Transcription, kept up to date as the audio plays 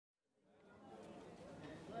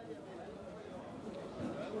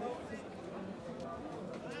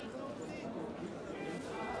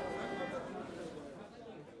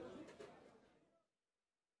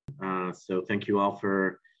So thank you all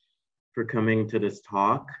for coming to this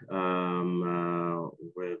talk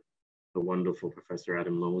with the wonderful Professor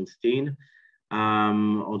Adam Lowenstein.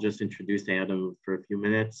 I'll just introduce Adam for a few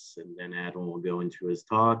minutes, and then Adam will go into his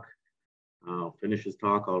talk. I'll finish his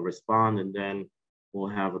talk, I'll respond, and then we'll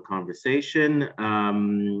have a conversation.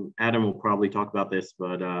 Adam will probably talk about this,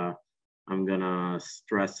 but I'm gonna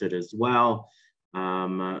stress it as well,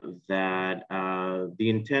 that the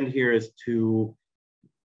intent here is to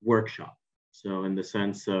workshop. So in the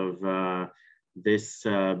sense of this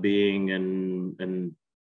being an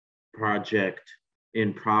project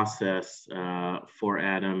in process for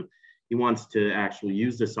Adam, he wants to actually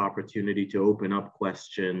use this opportunity to open up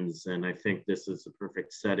questions. And I think this is a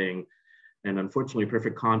perfect setting and unfortunately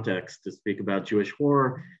perfect context to speak about Jewish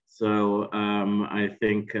horror. So I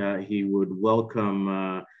think he would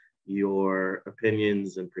welcome your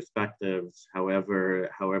opinions and perspectives, however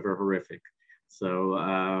horrific. So,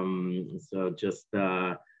 so just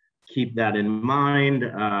keep that in mind.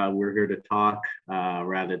 We're here to talk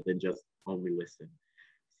rather than just only listen.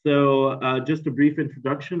 So just a brief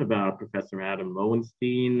introduction about Professor Adam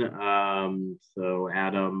Lowenstein. So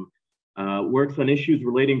Adam works on issues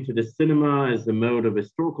relating to the cinema as a mode of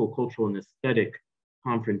historical, cultural, and aesthetic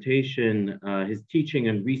confrontation. His teaching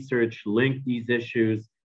and research link these issues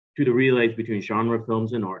to the relays between genre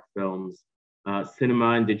films and art films,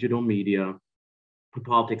 cinema and digital media, the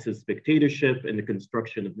politics of spectatorship, and the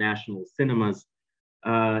construction of national cinemas.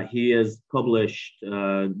 He has published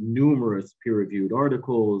numerous peer-reviewed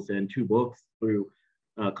articles and 2 books through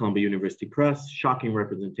Columbia University Press: Shocking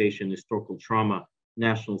Representation, Historical Trauma,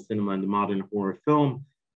 National Cinema and the Modern Horror Film,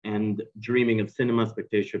 and Dreaming of Cinema,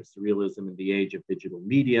 Spectatorship, Surrealism in the Age of Digital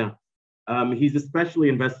Media. He's especially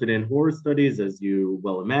invested in horror studies, as you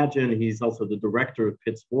well imagine. He's also the director of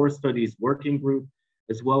Pitt's Horror Studies Working Group,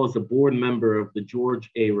 as well as a board member of the George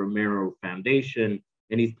A. Romero Foundation.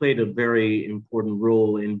 And he's played a very important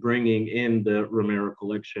role in bringing in the Romero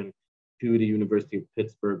collection to the University of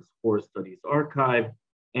Pittsburgh's Horror Studies Archive.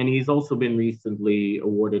 And he's also been recently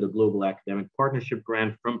awarded a Global Academic Partnership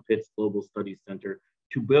Grant from Pitt's Global Studies Center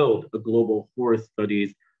to build a global horror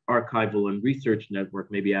studies archival and research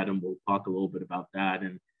network. Maybe Adam will talk a little bit about that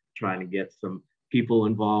and trying to get some people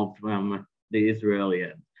involved from the Israeli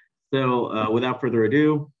end. So without further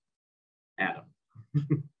ado, Adam.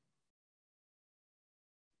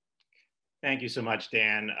 Thank you so much,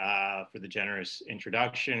 Dan, for the generous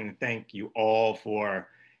introduction. Thank you all for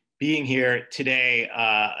being here today,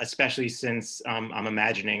 especially since I'm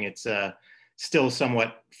imagining it's a still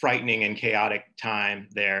somewhat frightening and chaotic time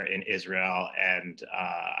there in Israel. And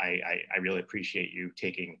I really appreciate you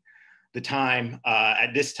taking the time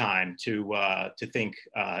at this time to think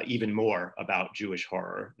even more about Jewish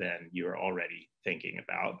horror than you're already thinking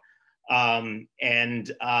about. I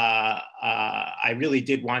really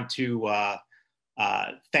did want to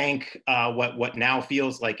thank what now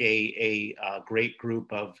feels like a great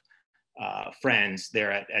group of friends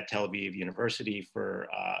there at Tel Aviv University for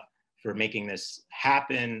making this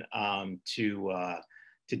happen.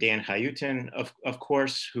 To Dan Chyutin, of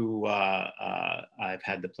course, who I've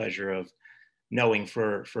had the pleasure of knowing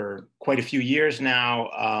for quite a few years now,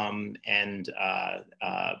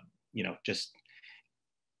 you know, just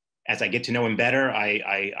as I get to know him better,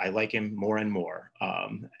 I like him more and more.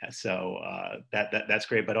 That's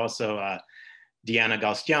great. But also Deanna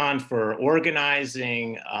Galstyan for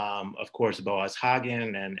organizing, of course, Boaz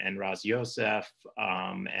Hagin and Raz Yosef,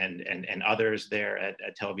 and others there at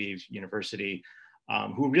Tel Aviv University,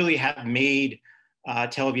 who really have made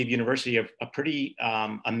Tel Aviv University a pretty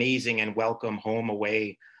amazing and welcome home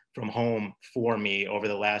away from home for me over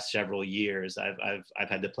the last several years. I've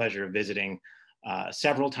had the pleasure of visiting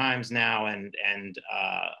several times now, and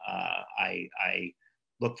I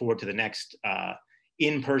look forward to the next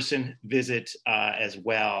in-person visit as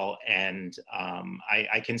well. And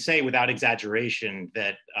I can say without exaggeration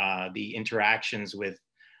that the interactions with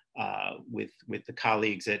the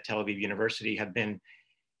colleagues at Tel Aviv University have been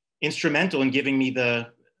instrumental in giving me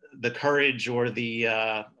the courage, or or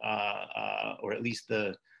at least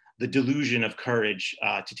the delusion of courage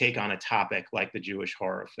to take on a topic like the Jewish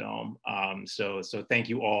horror film. So thank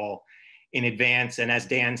you all in advance. And as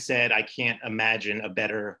Dan said, I can't imagine a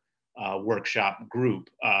better workshop group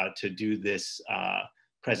to do this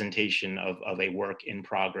presentation of a work in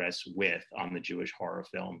progress with on the Jewish horror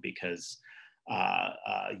film, because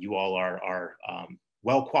you all are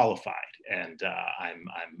well qualified, and I'm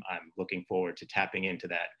looking forward to tapping into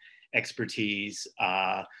that expertise.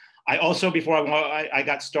 I also, before I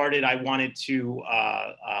got started, I wanted to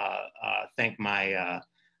thank my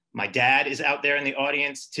My dad is out there in the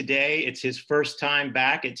audience today. It's his first time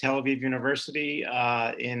back at Tel Aviv University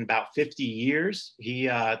in about 50 years. He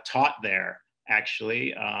taught there,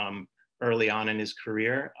 actually, early on in his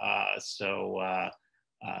career.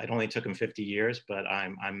 It only took him 50 years, but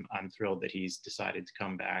I'm thrilled that he's decided to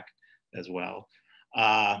come back as well.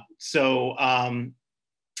 I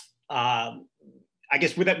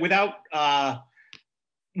guess without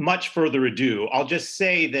much further ado, I'll just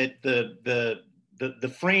say that the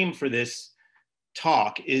frame for this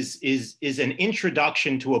talk is an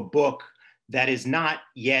introduction to a book that is not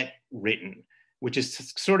yet written, which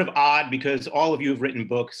is sort of odd because all of you have written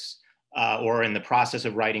books or in the process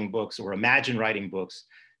of writing books or imagine writing books,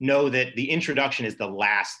 know that the introduction is the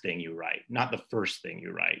last thing you write, not the first thing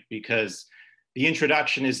you write, because the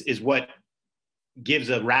introduction is what gives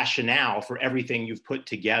a rationale for everything you've put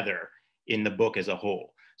together in the book as a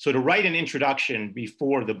whole. So to write an introduction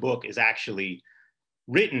before the book is actually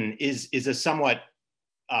written is a somewhat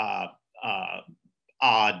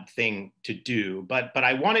odd thing to do, but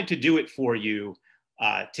I wanted to do it for you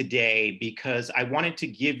today because I wanted to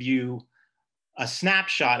give you a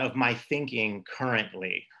snapshot of my thinking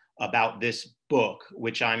currently about this book,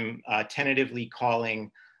 which I'm tentatively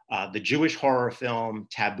calling The Jewish Horror Film,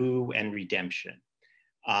 Taboo and Redemption.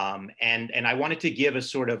 And I wanted to give a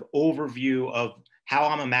sort of overview of how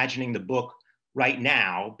I'm imagining the book right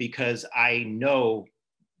now, because I know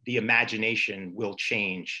the imagination will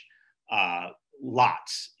change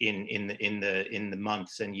lots in the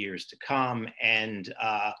months and years to come, and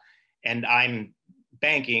I'm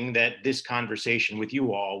banking that this conversation with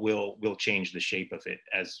you all will change the shape of it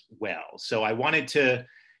as well. So I wanted to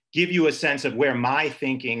give you a sense of where my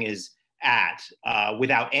thinking is at,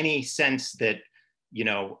 without any sense that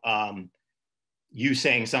you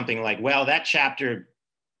saying something like, well, that chapter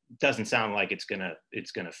doesn't sound like it's gonna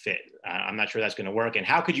fit. I'm not sure that's gonna work. And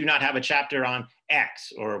how could you not have a chapter on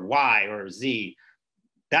X or Y or Z?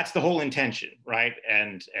 That's the whole intention, right?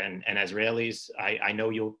 And as Israelis, I know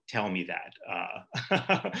you'll tell me that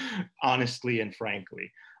honestly and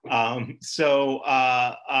frankly. I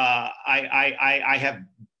have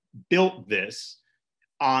built this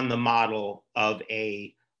on the model of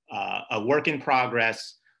a work in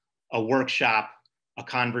progress, a workshop, a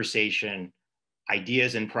conversation,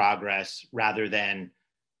 ideas in progress, rather than,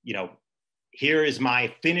 here is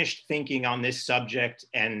my finished thinking on this subject,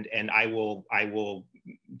 and I will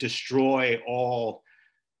destroy all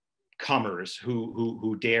comers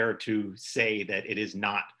who dare to say that it is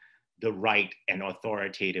not the right and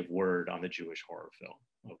authoritative word on the Jewish horror film.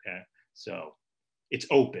 Okay, so it's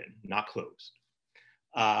open, not closed.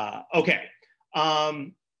 Okay.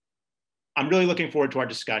 I'm really looking forward to our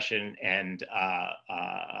discussion, and I'm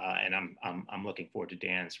looking forward to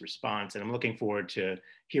Dan's response, and I'm looking forward to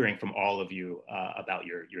hearing from all of you about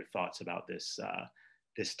your thoughts about this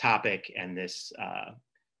this topic and this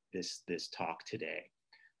talk today.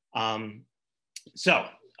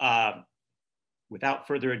 Without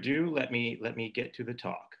further ado, let me get to the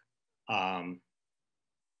talk.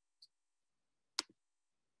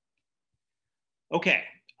 Okay.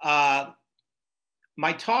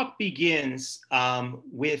 My talk begins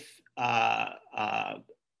with an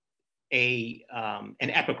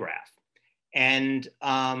epigraph, and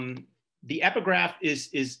the epigraph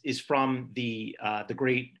is from the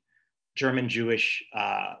great German Jewish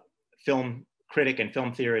film critic and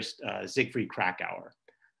film theorist Siegfried Kracauer,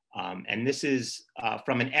 and this is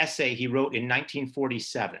from an essay he wrote in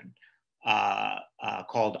 1947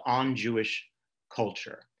 called "On Jewish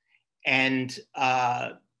Culture," and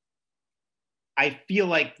I feel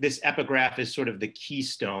like this epigraph is sort of the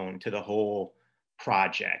keystone to the whole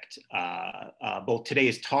project. Both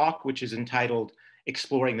today's talk, which is entitled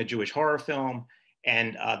 "Exploring the Jewish Horror Film,"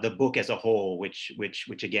 and the book as a whole, which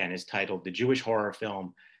again is titled "The Jewish Horror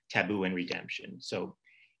Film, Taboo and Redemption." So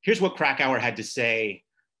here's what Kracauer had to say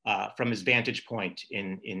from his vantage point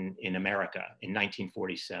in America in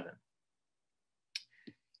 1947.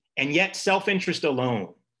 And yet self-interest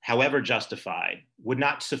alone, however justified, would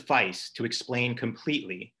not suffice to explain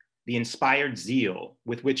completely the inspired zeal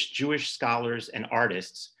with which Jewish scholars and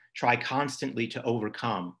artists try constantly to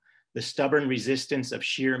overcome the stubborn resistance of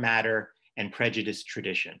sheer matter and prejudiced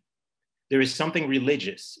tradition. There is something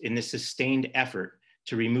religious in this sustained effort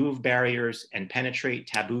to remove barriers and penetrate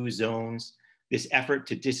taboo zones, this effort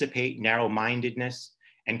to dissipate narrow-mindedness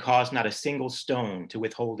and cause not a single stone to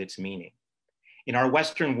withhold its meaning. In our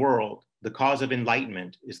Western world, the cause of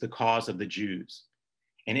enlightenment is the cause of the Jews.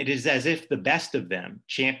 And it is as if the best of them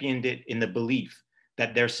championed it in the belief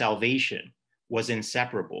that their salvation was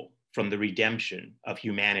inseparable from the redemption of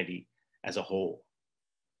humanity as a whole.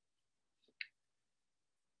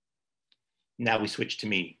 Now we switch to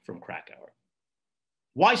me from Krakauer.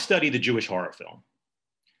 Why study the Jewish horror film?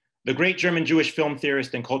 The great German Jewish film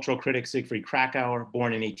theorist and cultural critic Siegfried Krakauer,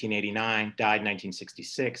 born in 1889, died in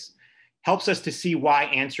 1966, helps us to see why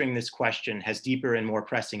answering this question has deeper and more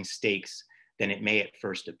pressing stakes than it may at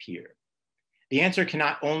first appear. The answer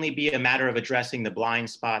cannot only be a matter of addressing the blind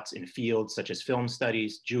spots in fields such as film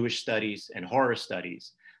studies, Jewish studies, and horror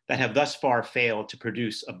studies that have thus far failed to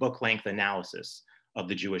produce a book-length analysis of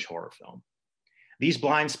the Jewish horror film. These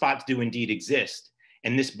blind spots do indeed exist,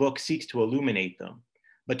 and this book seeks to illuminate them.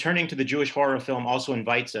 But turning to the Jewish horror film also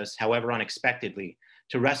invites us, however unexpectedly,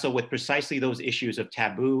 to wrestle with precisely those issues of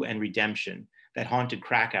taboo and redemption that haunted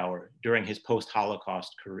Krakauer during his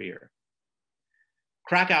post-Holocaust career.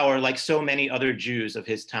 Krakauer, like so many other Jews of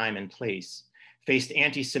his time and place, faced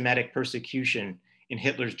anti-Semitic persecution in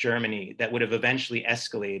Hitler's Germany that would have eventually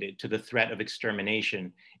escalated to the threat of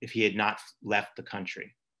extermination if he had not left the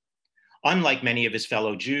country. Unlike many of his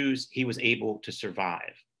fellow Jews, he was able to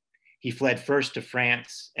survive. He fled first to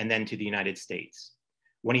France and then to the United States.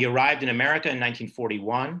 When he arrived in America in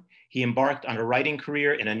 1941, he embarked on a writing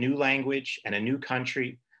career in a new language and a new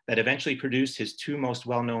country that eventually produced his two most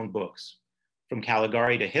well-known books, From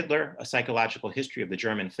Caligari to Hitler, A Psychological History of the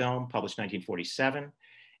German Film, published in 1947,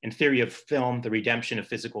 and Theory of Film, The Redemption of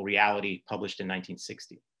Physical Reality, published in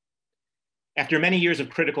 1960. After many years of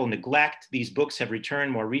critical neglect, these books have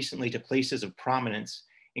returned more recently to places of prominence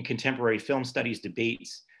in contemporary film studies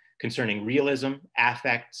debates concerning realism,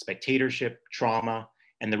 affect, spectatorship, trauma,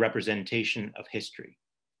 and the representation of history.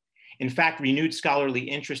 In fact, renewed scholarly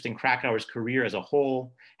interest in Krakauer's career as a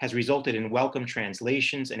whole has resulted in welcome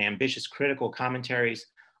translations and ambitious critical commentaries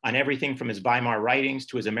on everything from his Weimar writings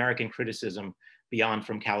to his American criticism beyond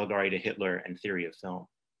From Caligari to Hitler and Theory of Film.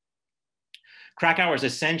 Krakauer's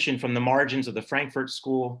ascension from the margins of the Frankfurt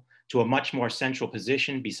School to a much more central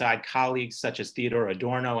position beside colleagues such as Theodor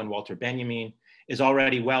Adorno and Walter Benjamin is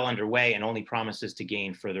already well underway and only promises to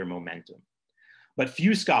gain further momentum. But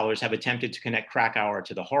few scholars have attempted to connect Krakauer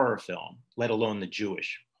to the horror film, let alone the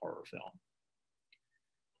Jewish horror film.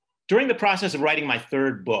 During the process of writing my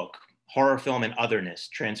third book, Horror Film and Otherness,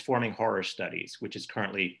 Transforming Horror Studies, which is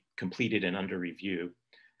currently completed and under review,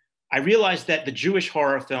 I realized that the Jewish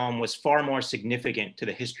horror film was far more significant to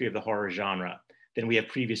the history of the horror genre than we have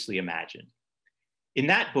previously imagined. In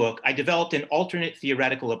that book, I developed an alternate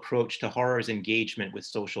theoretical approach to horror's engagement with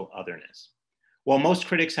social otherness. While most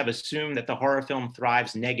critics have assumed that the horror film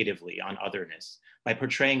thrives negatively on otherness by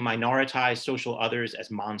portraying minoritized social others as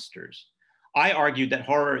monsters, I argued that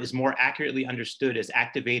horror is more accurately understood as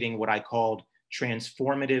activating what I called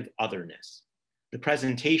transformative otherness, the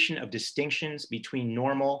presentation of distinctions between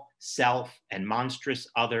normal, self, and monstrous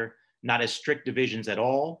other, not as strict divisions at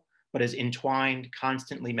all, but as entwined,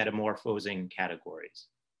 constantly metamorphosing categories.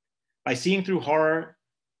 By seeing horror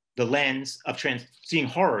through the lens of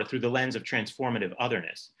transformative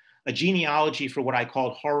otherness, a genealogy for what I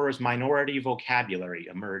called horror's minority vocabulary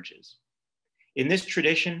emerges. In this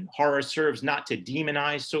tradition, horror serves not to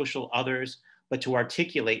demonize social others, but to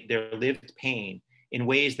articulate their lived pain in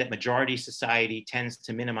ways that majority society tends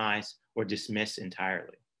to minimize or dismiss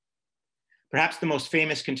entirely. Perhaps the most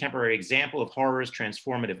famous contemporary example of horror's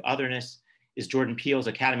transformative otherness is Jordan Peele's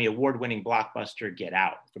Academy Award-winning blockbuster Get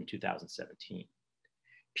Out from 2017.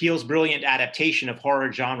 Peele's brilliant adaptation of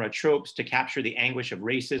horror genre tropes to capture the anguish of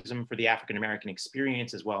racism for the African-American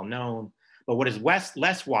experience is well known, but what is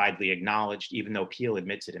less widely acknowledged, even though Peele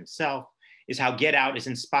admits it himself, is how Get Out is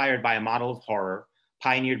inspired by a model of horror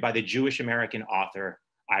pioneered by the Jewish-American author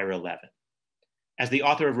Ira Levin. As the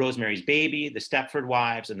author of Rosemary's Baby, The Stepford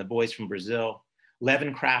Wives, and The Boys from Brazil,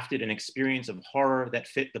 Levin crafted an experience of horror that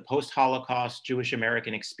fit the post-Holocaust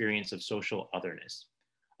Jewish-American experience of social otherness,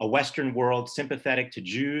 a Western world sympathetic to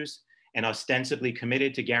Jews and ostensibly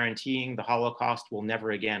committed to guaranteeing the Holocaust will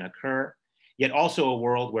never again occur, yet also a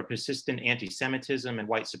world where persistent anti-Semitism and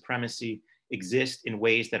white supremacy exist in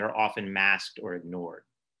ways that are often masked or ignored.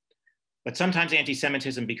 But sometimes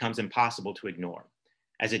anti-Semitism becomes impossible to ignore,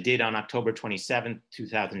 as it did on October 27,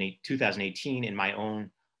 2018 in my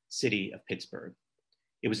own city of Pittsburgh.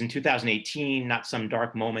 It was in 2018, not some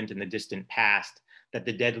dark moment in the distant past, that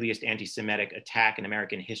the deadliest anti-Semitic attack in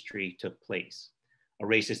American history took place. A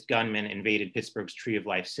racist gunman invaded Pittsburgh's Tree of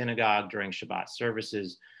Life synagogue during Shabbat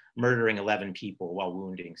services, murdering 11 people while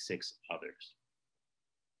wounding 6 others.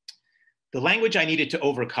 The language I needed to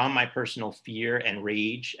overcome my personal fear and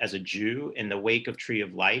rage as a Jew in the wake of Tree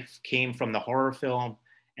of Life came from the horror film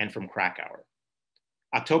and from Krakauer.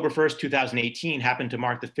 October 1st, 2018 happened to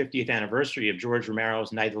mark the 50th anniversary of George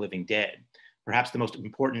Romero's Night of the Living Dead, perhaps the most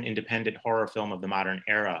important independent horror film of the modern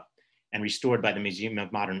era, and restored by the Museum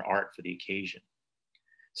of Modern Art for the occasion.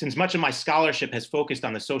 Since much of my scholarship has focused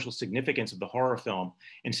on the social significance of the horror film,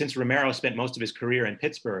 and since Romero spent most of his career in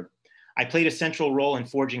Pittsburgh, I played a central role in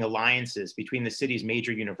forging alliances between the city's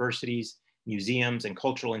major universities, museums, and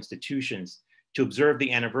cultural institutions to observe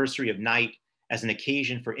the anniversary of Night as an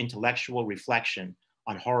occasion for intellectual reflection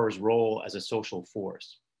on horror's role as a social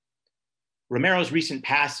force. Romero's recent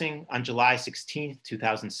passing on July 16,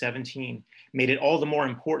 2017, made it all the more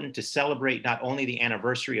important to celebrate not only the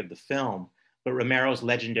anniversary of the film, but Romero's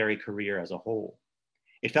legendary career as a whole.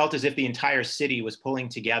 It felt as if the entire city was pulling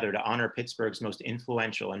together to honor Pittsburgh's most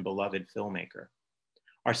influential and beloved filmmaker.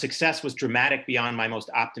 Our success was dramatic beyond my most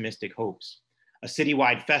optimistic hopes. A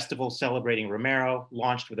citywide festival celebrating Romero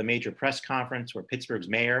launched with a major press conference where Pittsburgh's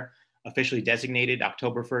mayor officially designated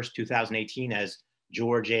October 1st, 2018 as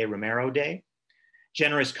George A. Romero Day.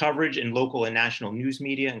 Generous coverage in local and national news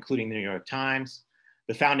media, including the New York Times,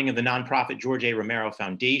 the founding of the nonprofit George A. Romero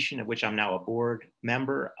Foundation, of which I'm now a board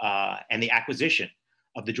member, and the acquisition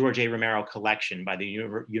of the George A. Romero collection by the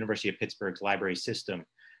University of Pittsburgh's library system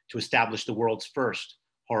to establish the world's first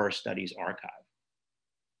horror studies archive.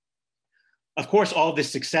 Of course, all of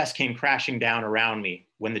this success came crashing down around me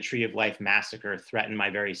when the Tree of Life massacre threatened my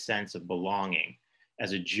very sense of belonging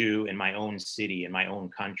as a Jew in my own city, in my own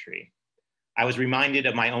country. I was reminded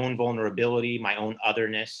of my own vulnerability, my own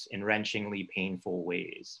otherness in wrenchingly painful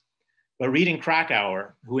ways. But reading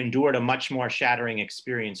Krakauer, who endured a much more shattering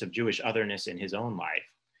experience of Jewish otherness in his own life,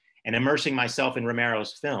 and immersing myself in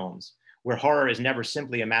Romero's films, where horror is never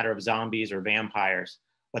simply a matter of zombies or vampires,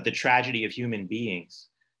 but the tragedy of human beings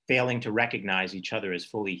failing to recognize each other as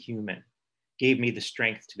fully human, gave me the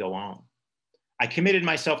strength to go on. I committed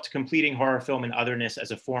myself to completing horror film and otherness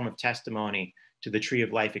as a form of testimony to the Tree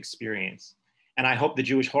of Life experience. And I hope the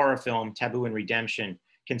Jewish horror film, Taboo and Redemption,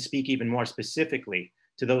 can speak even more specifically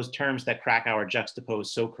to those terms that Krakauer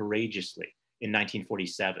juxtaposed so courageously in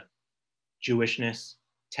 1947: Jewishness,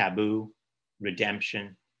 taboo,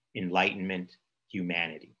 redemption, enlightenment,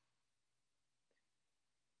 humanity.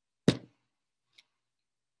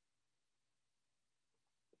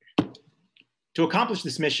 To accomplish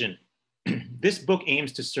this mission, this book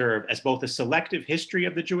aims to serve as both a selective history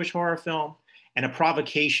of the Jewish horror film and a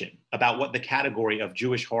provocation about what the category of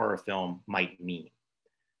Jewish horror film might mean.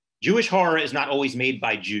 Jewish horror is not always made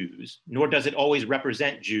by Jews, nor does it always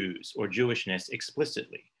represent Jews or Jewishness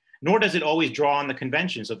explicitly, nor does it always draw on the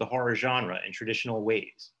conventions of the horror genre in traditional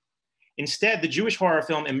ways. Instead, the Jewish horror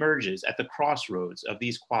film emerges at the crossroads of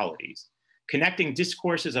these qualities, connecting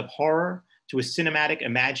discourses of horror to a cinematic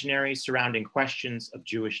imaginary surrounding questions of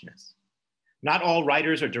Jewishness. Not all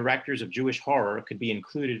writers or directors of Jewish horror could be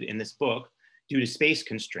included in this book due to space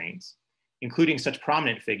constraints, including such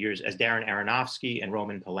prominent figures as Darren Aronofsky and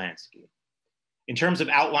Roman Polanski. In terms of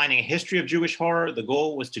outlining a history of Jewish horror, the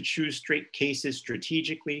goal was to choose straight cases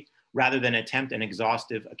strategically rather than attempt an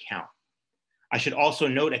exhaustive account. I should also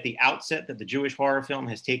note at the outset that the Jewish horror film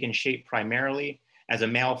has taken shape primarily as a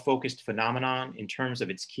male-focused phenomenon in terms of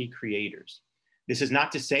its key creators. This is not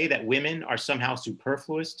to say that women are somehow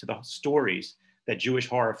superfluous to the stories that Jewish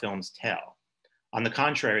horror films tell. On the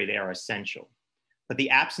contrary, they are essential. But the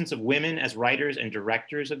absence of women as writers and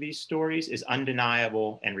directors of these stories is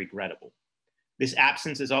undeniable and regrettable. This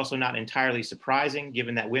absence is also not entirely surprising,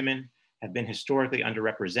 given that women have been historically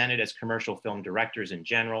underrepresented as commercial film directors in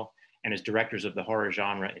general and as directors of the horror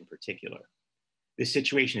genre in particular. This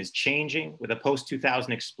situation is changing with a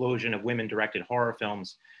post-2000 explosion of women-directed horror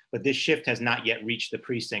films, but this shift has not yet reached the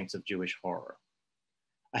precincts of Jewish horror.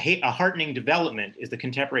 A heartening development is the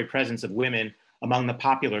contemporary presence of women among the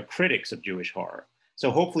popular critics of Jewish horror.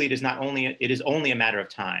 So hopefully it is only a matter of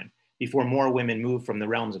time before more women move from the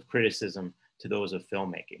realms of criticism to those of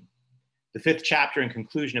filmmaking. The fifth chapter and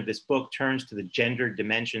conclusion of this book turns to the gendered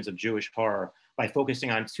dimensions of Jewish horror by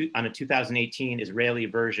focusing on a 2018 Israeli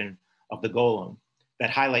version of The Golem that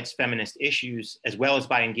highlights feminist issues, as well as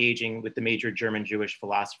by engaging with the major German Jewish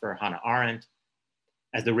philosopher Hannah Arendt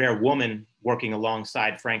as the rare woman working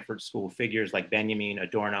alongside Frankfurt School figures like Benjamin,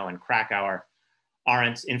 Adorno, and Krakauer.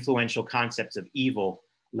 Arendt's influential concepts of evil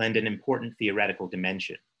lend an important theoretical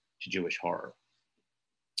dimension to Jewish horror.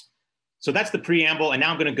 So that's the preamble, and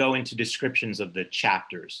now I'm going to go into descriptions of the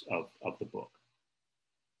chapters of the book.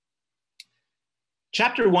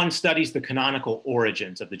 Chapter 1 studies the canonical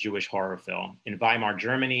origins of the Jewish horror film in Weimar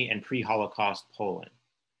Germany and pre-Holocaust Poland.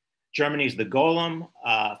 Germany's The Golem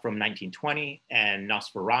from 1920 and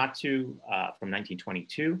Nosferatu from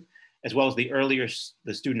 1922, as well as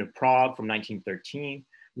The Student of Prague from 1913,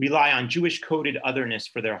 rely on Jewish-coded otherness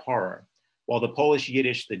for their horror, while the Polish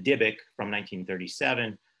Yiddish The Dybbuk from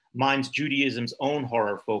 1937 mines Judaism's own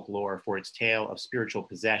horror folklore for its tale of spiritual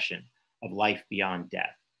possession, of life beyond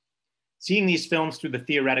death. Seeing these films through the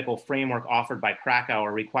theoretical framework offered by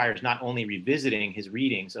Krakauer requires not only revisiting his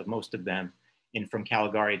readings of most of them in From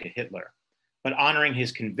Caligari to Hitler, but honoring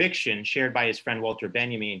his conviction, shared by his friend Walter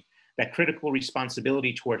Benjamin, that critical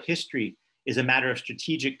responsibility toward history is a matter of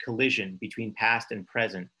strategic collision between past and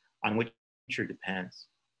present on which future depends.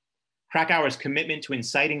 Krakauer's commitment to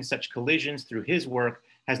inciting such collisions through his work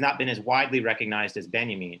has not been as widely recognized as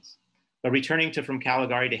Benjamin's, but returning to From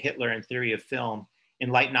Caligari to Hitler and Theory of Film, in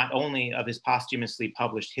light not only of his posthumously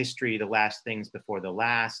published History, the Last Things Before the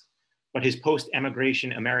Last, but his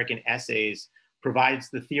post-emigration American essays, provides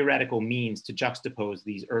the theoretical means to juxtapose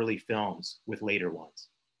these early films with later ones.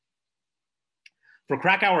 For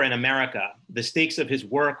Krakauer in America, the stakes of his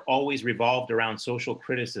work always revolved around social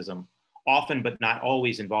criticism, often but not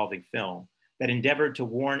always involving film, that endeavored to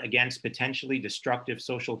warn against potentially destructive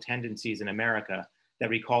social tendencies in America that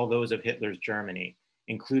recall those of Hitler's Germany,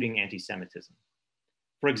 including anti-Semitism.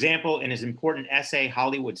 For example, in his important essay,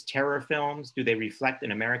 Hollywood's Terror Films, Do They Reflect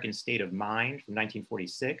an American State of Mind, from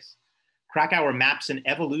 1946, Krakauer maps an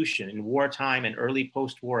evolution in wartime and early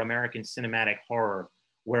post-war American cinematic horror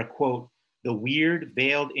where, quote, the weird,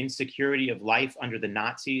 veiled insecurity of life under the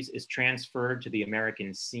Nazis is transferred to the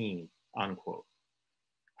American scene, unquote.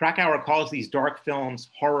 Krakauer calls these dark films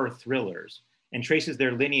horror thrillers and traces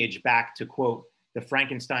their lineage back to, quote, the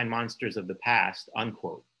Frankenstein monsters of the past,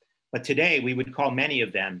 unquote. But today we would call many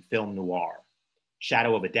of them film noir.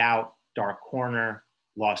 Shadow of a Doubt, Dark Corner,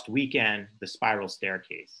 Lost Weekend, The Spiral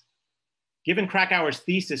Staircase. Given Krakauer's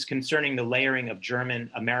thesis concerning the layering of German,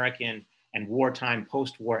 American, and wartime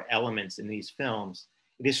post-war elements in these films,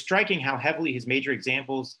 it is striking how heavily his major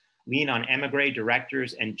examples lean on emigre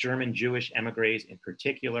directors and German Jewish emigres in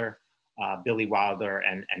particular, Billy Wilder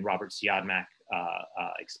and Robert Siodmak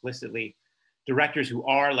explicitly. Directors who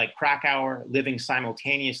are, like Krakauer, living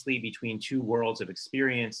simultaneously between two worlds of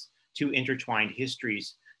experience, two intertwined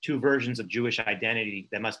histories, two versions of Jewish identity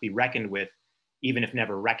that must be reckoned with, even if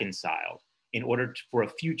never reconciled, in order for a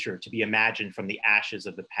future to be imagined from the ashes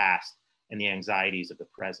of the past and the anxieties of the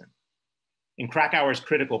present. In Krakauer's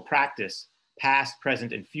critical practice, past,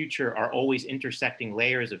 present, and future are always intersecting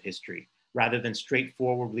layers of history rather than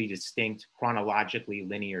straightforwardly distinct, chronologically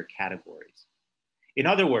linear categories. In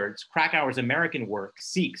other words, Krakauer's American work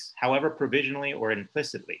seeks, however provisionally or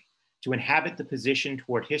implicitly, to inhabit the position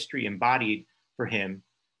toward history embodied for him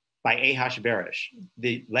by Ahasuerus,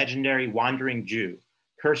 the legendary wandering Jew,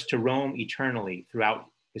 cursed to roam eternally throughout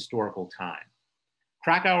historical time.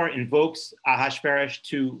 Krakauer invokes Ahasuerus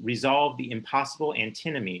to resolve the impossible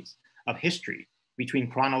antinomies of history between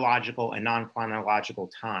chronological and non-chronological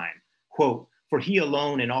time. Quote, for he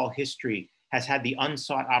alone in all history has had the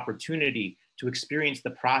unsought opportunity to experience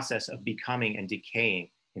the process of becoming and decaying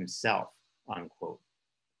himself, unquote.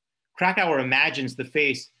 Krakauer imagines the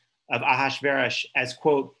face of Ahasuerus as,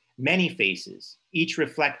 quote, many faces, each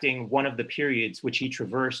reflecting one of the periods which he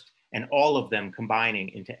traversed and all of them combining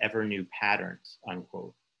into ever new patterns,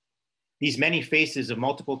 unquote. These many faces of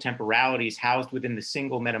multiple temporalities housed within the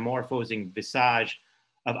single metamorphosing visage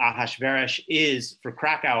of Ahasuerus is, for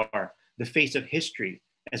Krakauer, the face of history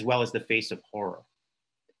as well as the face of horror.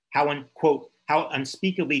 Quote, how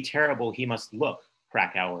unspeakably terrible he must look,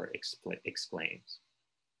 Krakauer exclaims.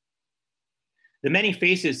 The many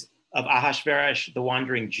faces of Ahasuerus, the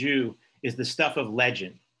wandering Jew, is the stuff of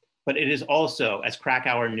legend, but it is also, as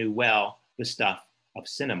Krakauer knew well, the stuff of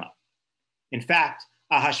cinema. In fact,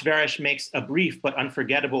 Ahasuerus makes a brief but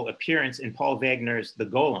unforgettable appearance in Paul Wegener's The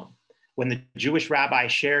Golem, when the Jewish rabbi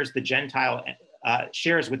shares with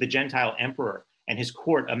the Gentile emperor and his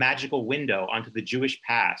court a magical window onto the Jewish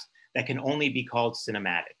past that can only be called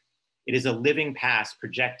cinematic. It is a living past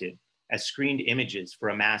projected as screened images for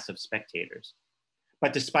a mass of spectators.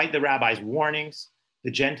 But despite the rabbi's warnings,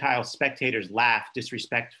 the Gentile spectators laugh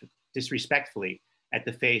disrespectfully at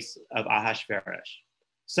the face of Ahasuerus.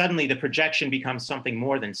 Suddenly, the projection becomes something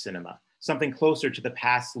more than cinema, something closer to the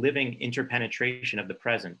past's living interpenetration of the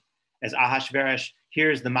present, as Ahasuerus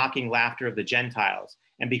hears the mocking laughter of the Gentiles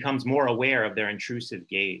and becomes more aware of their intrusive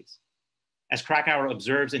gaze. As Krakauer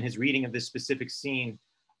observes in his reading of this specific scene,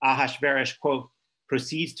 Ahasuerus, quote,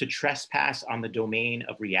 proceeds to trespass on the domain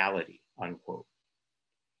of reality, unquote.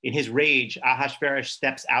 In his rage, Ahasuerus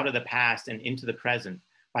steps out of the past and into the present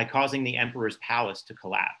by causing the emperor's palace to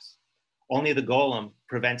collapse. Only the golem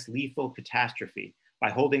prevents lethal catastrophe by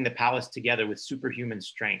holding the palace together with superhuman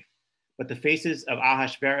strength. But the faces of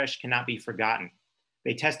Ahasuerus cannot be forgotten.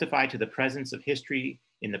 They testify to the presence of history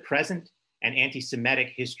in the present and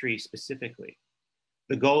anti-Semitic history specifically.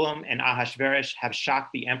 The Golem and Ahasuerus have shocked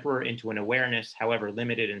the emperor into an awareness, however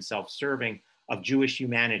limited and self-serving, of Jewish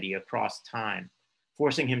humanity across time,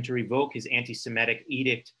 forcing him to revoke his anti-Semitic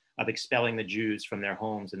edict of expelling the Jews from their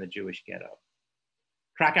homes in the Jewish ghetto.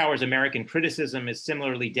 Krakauer's American criticism is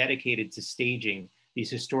similarly dedicated to staging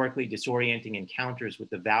these historically disorienting encounters with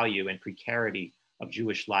the value and precarity of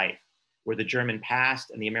Jewish life, where the German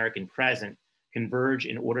past and the American present converge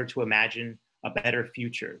in order to imagine a better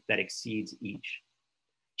future that exceeds each.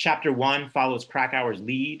 Chapter 1 follows Krakauer's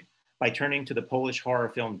lead by turning to the Polish horror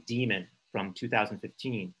film Demon from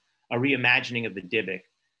 2015, a reimagining of the Dybbuk,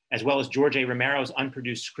 as well as George A. Romero's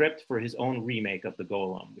unproduced script for his own remake of The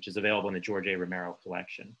Golem, which is available in the George A. Romero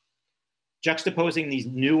collection. Juxtaposing these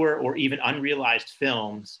newer or even unrealized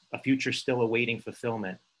films, a future still awaiting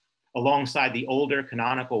fulfillment, alongside the older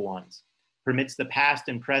canonical ones, permits the past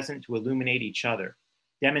and present to illuminate each other,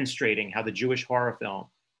 demonstrating how the Jewish horror film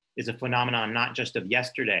is a phenomenon not just of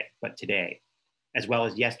yesterday, but today, as well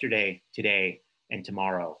as yesterday, today, and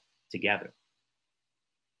tomorrow together.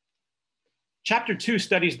 Chapter 2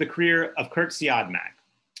 studies the career of Kurt Siodmak,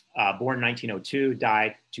 born 1902,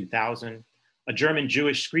 died 2000, a German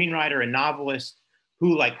Jewish screenwriter and novelist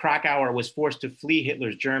who, like Krakauer, was forced to flee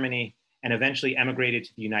Hitler's Germany and eventually emigrated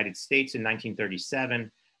to the United States in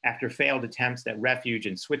 1937 after failed attempts at refuge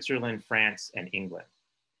in Switzerland, France, and England.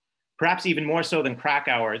 Perhaps even more so than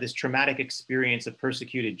Krakauer, this traumatic experience of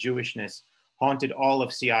persecuted Jewishness haunted all of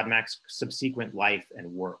Siodmak's subsequent life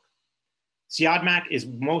and work. Siodmak is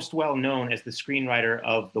most well known as the screenwriter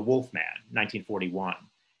of The Wolfman, 1941,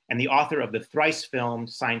 and the author of the thrice-filmed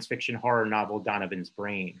science fiction horror novel Donovan's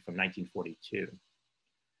Brain from 1942.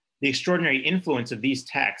 The extraordinary influence of these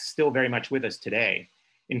texts, still very much with us today,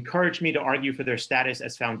 encouraged me to argue for their status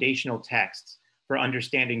as foundational texts for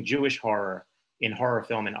understanding Jewish horror in horror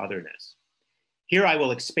film and otherness. Here I will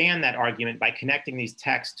expand that argument by connecting these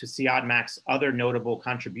texts to Siodmak's other notable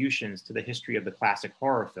contributions to the history of the classic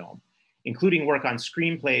horror film, including work on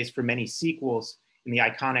screenplays for many sequels in the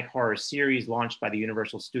iconic horror series launched by the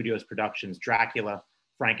Universal Studios Productions Dracula,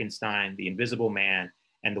 Frankenstein, The Invisible Man,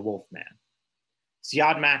 and The Wolfman.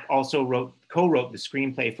 Siodmak also co-wrote the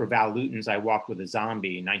screenplay for Val Lewton's I Walked with a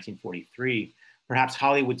Zombie in 1943, perhaps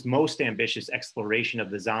Hollywood's most ambitious exploration of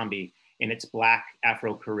the zombie in its Black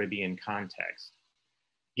Afro-Caribbean context.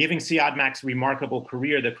 Giving Siodmak's remarkable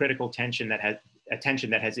career the critical attention that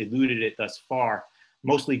has eluded it thus far,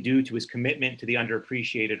 mostly due to his commitment to the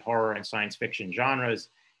underappreciated horror and science fiction genres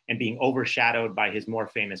and being overshadowed by his more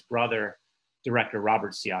famous brother, director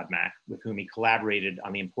Robert Siodmak, with whom he collaborated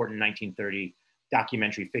on the important 1930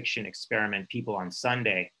 documentary fiction experiment People on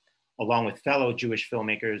Sunday, along with fellow Jewish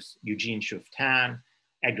filmmakers Eugene Shuftan,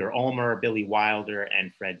 Edgar Ulmer, Billy Wilder,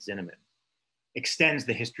 and Fred Zinnemann. Extends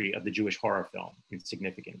the history of the Jewish horror film in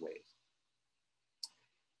significant ways.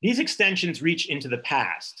 These extensions reach into the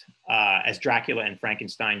past, as Dracula and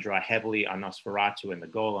Frankenstein draw heavily on Nosferatu and the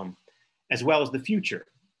Golem, as well as the future.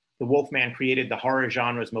 The Wolfman created the horror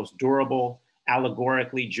genre's most durable,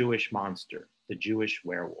 allegorically Jewish monster, the Jewish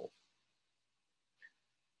werewolf.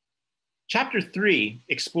 Chapter 3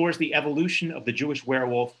 explores the evolution of the Jewish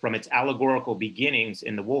werewolf from its allegorical beginnings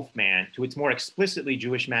in the Wolfman to its more explicitly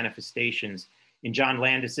Jewish manifestations in John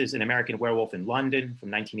Landis's An American Werewolf in London from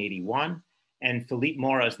 1981, and Philippe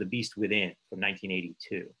Mora's The Beast Within from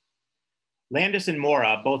 1982. Landis and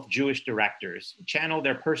Mora, both Jewish directors, channel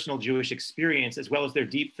their personal Jewish experience as well as their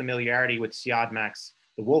deep familiarity with Siodmak's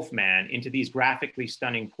The Wolfman into these graphically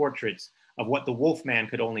stunning portraits of what the Wolfman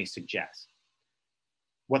could only suggest.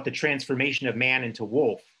 What the transformation of man into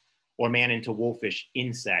wolf, or man into wolfish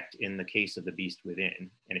insect in the case of The Beast Within.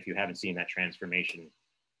 And if you haven't seen that transformation,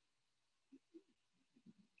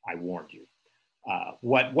 I warned you.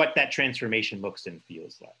 What that transformation looks and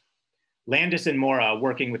feels like. Landis and Mora,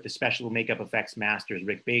 working with the special makeup effects masters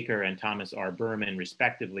Rick Baker and Thomas R. Berman,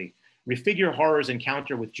 respectively, refigure horror's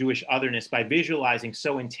encounter with Jewish otherness by visualizing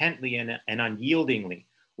so intently and unyieldingly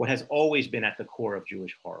what has always been at the core of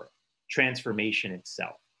Jewish horror, transformation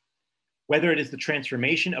itself. Whether it is the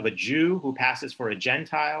transformation of a Jew who passes for a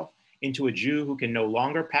Gentile into a Jew who can no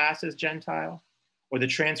longer pass as Gentile, or the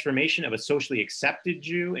transformation of a socially accepted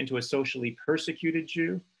Jew into a socially persecuted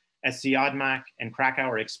Jew, as Siodmak and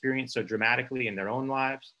Krakauer experienced so dramatically in their own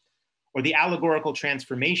lives, or the allegorical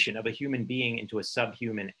transformation of a human being into a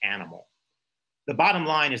subhuman animal. The bottom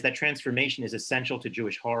line is that transformation is essential to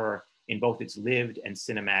Jewish horror in both its lived and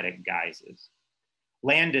cinematic guises.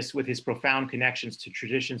 Landis, with his profound connections to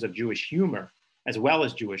traditions of Jewish humor, as well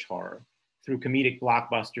as Jewish horror, through comedic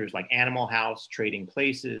blockbusters like Animal House, Trading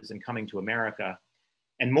Places, and Coming to America,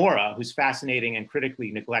 and Mora, whose fascinating and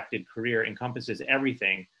critically neglected career encompasses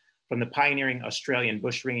everything from the pioneering Australian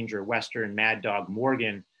bushranger Western Mad Dog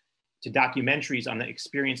Morgan to documentaries on the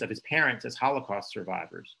experience of his parents as Holocaust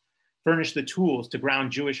survivors, furnished the tools to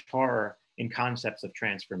ground Jewish horror in concepts of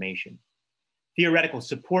transformation. Theoretical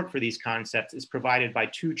support for these concepts is provided by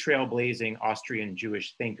two trailblazing Austrian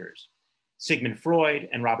Jewish thinkers, Sigmund Freud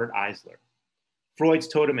and Robert Eisler. Freud's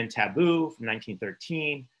Totem and Taboo from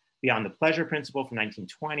 1913, Beyond the Pleasure Principle from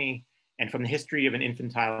 1920, and From the History of an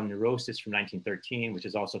Infantile Neurosis from 1913, which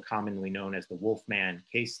is also commonly known as the Wolfman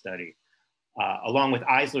case study, along with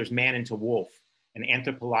Eisler's Man into Wolf, an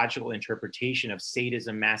anthropological interpretation of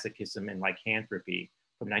sadism, masochism, and lycanthropy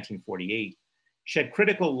from 1948, shed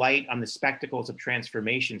critical light on the spectacles of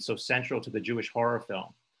transformation so central to the Jewish horror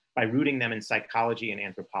film by rooting them in psychology and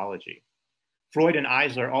anthropology. Freud and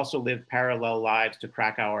Eisler also lived parallel lives to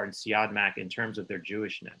Krakauer and Siodmak in terms of their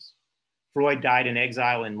Jewishness. Freud died in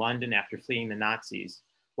exile in London after fleeing the Nazis,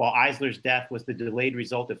 while Eisler's death was the delayed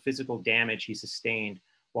result of physical damage he sustained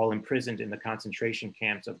while imprisoned in the concentration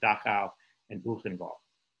camps of Dachau and Buchenwald.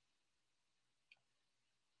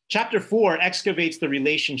 Chapter 4 excavates the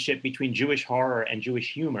relationship between Jewish horror and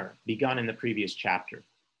Jewish humor begun in the previous chapter.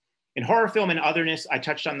 In Horror Film and Otherness, I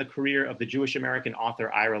touched on the career of the Jewish-American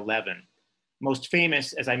author Ira Levin, most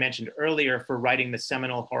famous, as I mentioned earlier, for writing the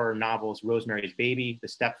seminal horror novels Rosemary's Baby, The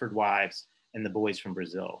Stepford Wives, and The Boys from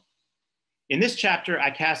Brazil. In this chapter,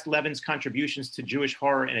 I cast Levin's contributions to Jewish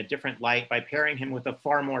horror in a different light by pairing him with a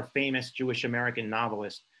far more famous Jewish-American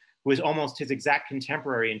novelist who is almost his exact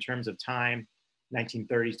contemporary in terms of time,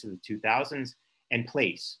 1930s to the 2000s, and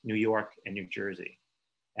place, New York and New Jersey.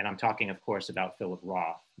 And I'm talking, of course, about Philip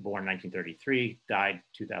Roth, born 1933, died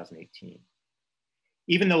 2018.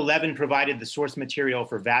 Even though Levin provided the source material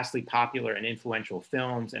for vastly popular and influential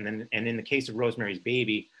films, and in the case of Rosemary's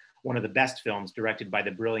Baby, one of the best films directed by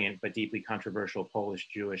the brilliant but deeply controversial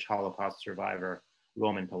Polish-Jewish Holocaust survivor,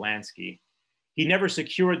 Roman Polanski, he never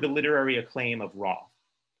secured the literary acclaim of Roth.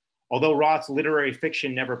 Although Roth's literary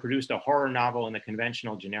fiction never produced a horror novel in the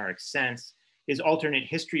conventional generic sense, his alternate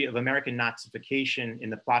history of American Nazification in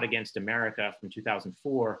The Plot Against America from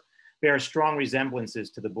 2004 bears strong resemblances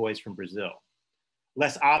to The Boys from Brazil.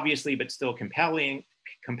 Less obviously, but still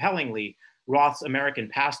compellingly, Roth's American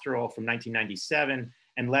Pastoral from 1997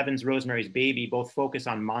 and Levin's Rosemary's Baby both focus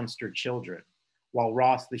on monster children, while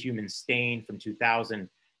Roth's The Human Stain from 2000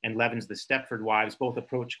 and Levin's The Stepford Wives both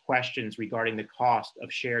approach questions regarding the cost of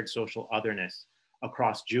shared social otherness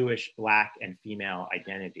across Jewish, Black, and female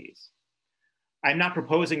identities. I'm not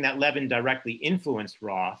proposing that Levin directly influenced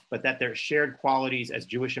Roth, but that their shared qualities as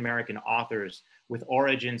Jewish American authors with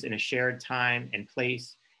origins in a shared time and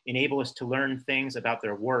place enable us to learn things about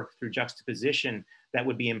their work through juxtaposition that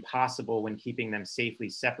would be impossible when keeping them safely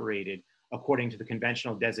separated according to the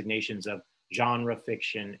conventional designations of genre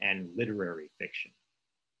fiction and literary fiction.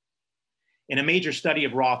 In a major study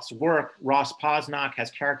of Roth's work, Ross Posnock has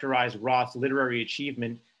characterized Roth's literary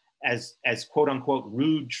achievement as quote unquote,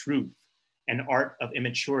 rude truth, an art of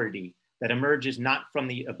immaturity that emerges not from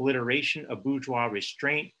the obliteration of bourgeois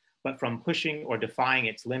restraint, but from pushing or defying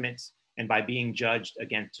its limits and by being judged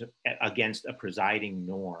against a presiding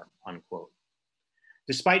norm, unquote.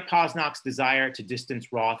 Despite Posnock's desire to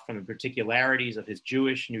distance Roth from the particularities of his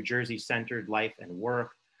Jewish, New Jersey-centered life and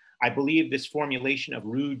work, I believe this formulation of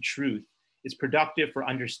rude truth is productive for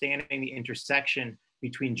understanding the intersection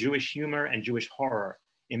between Jewish humor and Jewish horror,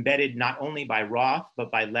 embedded not only by Roth,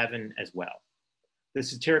 but by Levin as well. The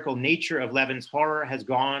satirical nature of Levin's horror has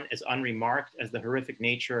gone as unremarked as the horrific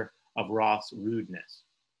nature of Roth's rudeness.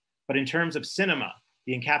 But in terms of cinema,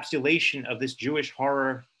 the encapsulation of this Jewish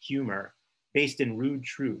horror humor based in rude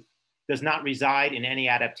truth does not reside in any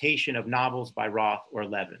adaptation of novels by Roth or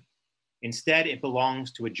Levin. Instead, it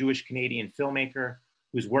belongs to a Jewish Canadian filmmaker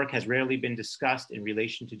whose work has rarely been discussed in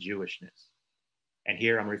relation to Jewishness. And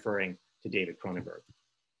here I'm referring to David Cronenberg.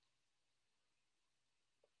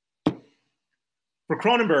 For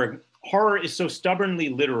Cronenberg, horror is so stubbornly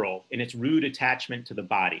literal in its rude attachment to the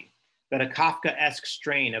body that a Kafkaesque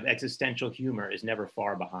strain of existential humor is never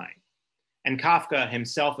far behind. And Kafka,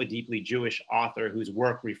 himself a deeply Jewish author whose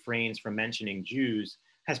work refrains from mentioning Jews,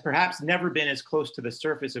 has perhaps never been as close to the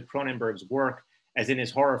surface of Cronenberg's work as in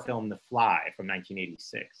his horror film, The Fly from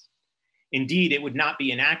 1986. Indeed, it would not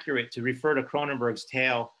be inaccurate to refer to Cronenberg's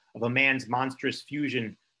tale of a man's monstrous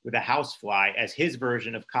fusion with a housefly as his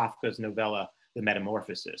version of Kafka's novella, The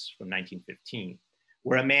Metamorphosis from 1915,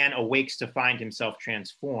 where a man awakes to find himself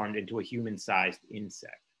transformed into a human-sized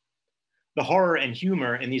insect. The horror and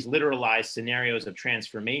humor in these literalized scenarios of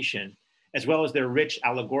transformation, as well as their rich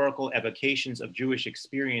allegorical evocations of Jewish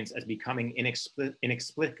experience as becoming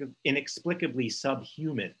inexplicably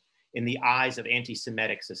subhuman in the eyes of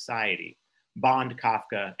anti-Semitic society, Bond,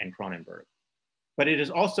 Kafka, and Cronenberg. But it is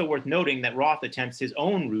also worth noting that Roth attempts his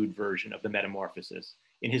own rude version of the metamorphosis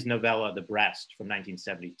in his novella, The Breast, from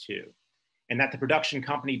 1972, and that the production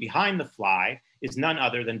company behind The Fly is none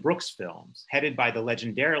other than Brooks Films, headed by the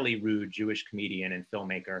legendarily rude Jewish comedian and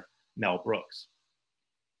filmmaker, Mel Brooks.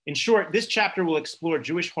 In short, this chapter will explore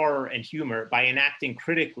Jewish horror and humor by enacting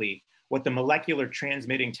critically what the molecular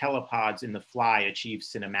transmitting telepods in The Fly achieve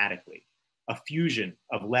cinematically, a fusion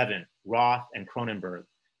of Levin, Roth, and Cronenberg,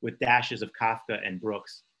 with dashes of Kafka and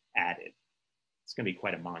Brooks added. It's gonna be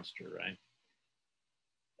quite a monster, right?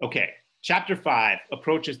 Okay, chapter 5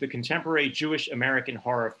 approaches the contemporary Jewish American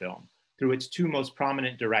horror film through its two most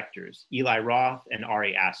prominent directors, Eli Roth and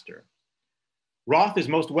Ari Aster. Roth is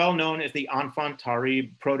most well known as the enfant terrible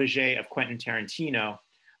protege of Quentin Tarantino,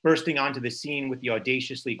 bursting onto the scene with the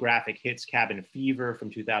audaciously graphic hits Cabin Fever from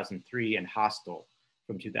 2003 and Hostel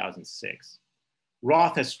from 2006.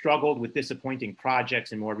 Roth has struggled with disappointing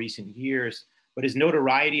projects in more recent years, but his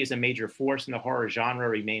notoriety as a major force in the horror genre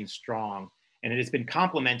remains strong, and it has been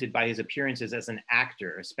complemented by his appearances as an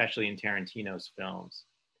actor, especially in Tarantino's films.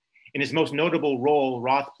 In his most notable role,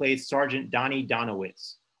 Roth plays Sergeant Donnie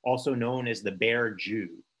Donowitz, also known as the Bear Jew,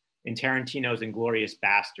 in Tarantino's Inglourious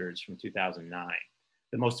Bastards from 2009,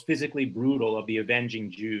 the most physically brutal of the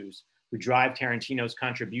avenging Jews who drive Tarantino's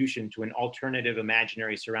contribution to an alternative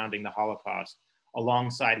imaginary surrounding the Holocaust,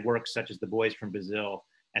 alongside works such as The Boys from Brazil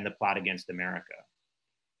and The Plot Against America.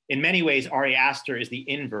 In many ways, Ari Aster is the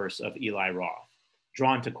inverse of Eli Roth,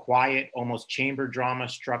 drawn to quiet, almost chamber drama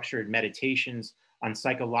structured meditations on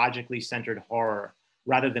psychologically centered horror,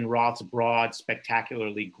 rather than Roth's broad,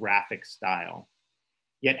 spectacularly graphic style.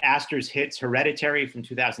 Yet Aster's hits Hereditary from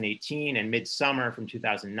 2018 and Midsummer from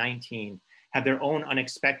 2019 have their own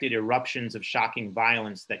unexpected eruptions of shocking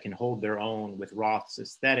violence that can hold their own with Roth's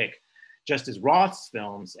aesthetic, just as Roth's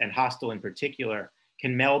films, and Hostel in particular,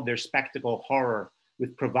 can meld their spectacle horror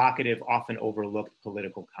with provocative, often overlooked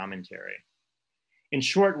political commentary. In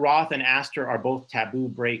short, Roth and Aster are both taboo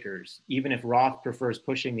breakers, even if Roth prefers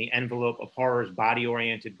pushing the envelope of horror's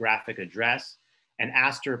body-oriented graphic address, and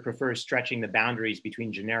Aster prefers stretching the boundaries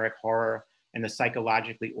between generic horror and the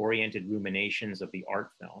psychologically oriented ruminations of the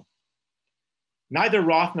art film. Neither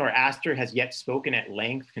Roth nor Aster has yet spoken at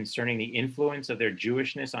length concerning the influence of their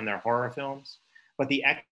Jewishness on their horror films, but the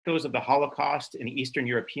echoes of the Holocaust in the Eastern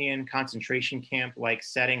European concentration camp-like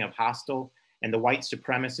setting of Hostel and the white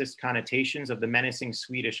supremacist connotations of the menacing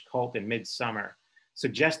Swedish cult in Midsummer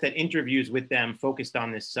suggest that interviews with them focused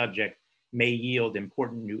on this subject may yield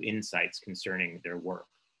important new insights concerning their work.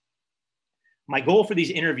 My goal for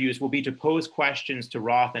these interviews will be to pose questions to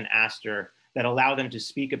Roth and Aster that allow them to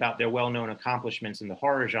speak about their well-known accomplishments in the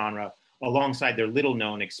horror genre alongside their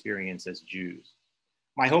little-known experience as Jews.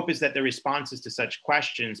 My hope is that the responses to such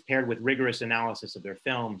questions, paired with rigorous analysis of their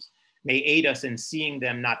films, may aid us in seeing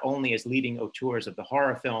them not only as leading auteurs of the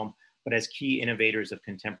horror film, but as key innovators of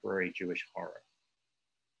contemporary Jewish horror.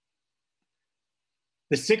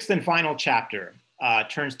 The sixth and final chapter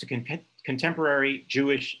turns to contemporary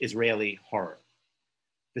Jewish Israeli horror.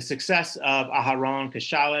 The success of Aharon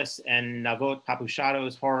Kashalis and Navot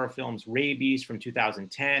Papushado's horror films Rabies from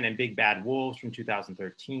 2010 and Big Bad Wolves from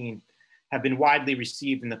 2013 have been widely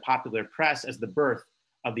received in the popular press as the birth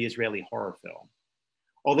of the Israeli horror film.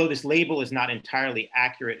 Although this label is not entirely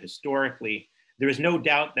accurate historically, there is no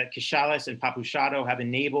doubt that Kashalis and Papushado have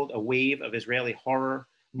enabled a wave of Israeli horror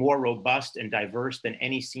more robust and diverse than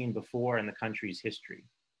any seen before in the country's history.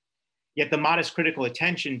 Yet the modest critical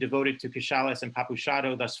attention devoted to Kashalis and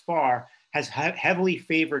Papushado thus far has heavily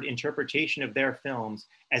favored interpretation of their films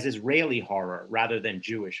as Israeli horror rather than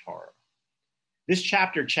Jewish horror. This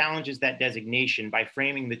chapter challenges that designation by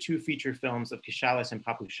framing the two feature films of Kashalis and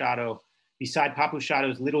Papushado beside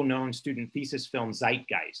Papushado's little-known student thesis film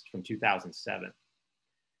Zeitgeist from 2007.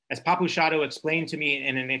 As Papushado explained to me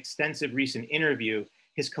in an extensive recent interview,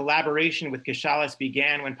 his collaboration with Kashalis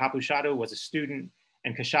began when Papushado was a student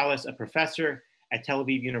and Kashalis a professor at Tel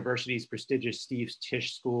Aviv University's prestigious Steve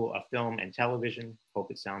Tisch School of Film and Television.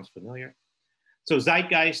 Hope it sounds familiar. So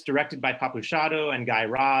Zeitgeist, directed by Papushado, and Guy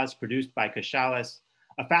Raz, produced by Kashalis,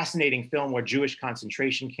 a fascinating film where Jewish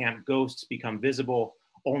concentration camp ghosts become visible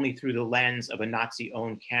only through the lens of a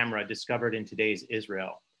Nazi-owned camera discovered in today's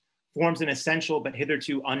Israel, forms an essential but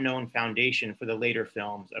hitherto unknown foundation for the later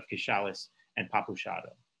films of Kashalis and Papushado.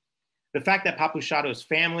 The fact that Papushado's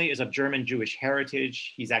family is of German Jewish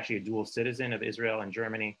heritage, he's actually a dual citizen of Israel and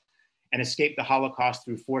Germany, and escaped the Holocaust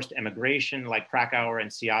through forced emigration like Krakauer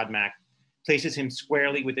and Siadmak, places him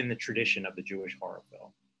squarely within the tradition of the Jewish horror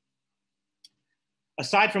film.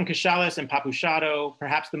 Aside from Casales and Papushato,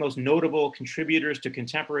 perhaps the most notable contributors to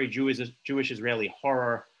contemporary Jewish-Israeli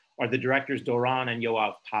horror are the directors Doron and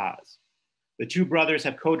Yoav Paz. The two brothers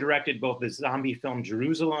have co-directed both the zombie film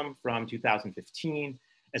Jerusalem from 2015,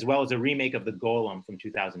 as well as a remake of The Golem from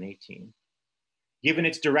 2018. Given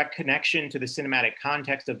its direct connection to the cinematic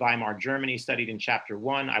context of Weimar Germany studied in chapter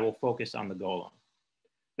 1, I will focus on The Golem.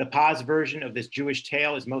 The Paz version of this Jewish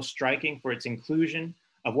tale is most striking for its inclusion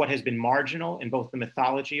of what has been marginal in both the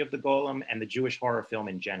mythology of the Golem and the Jewish horror film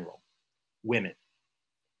in general: women.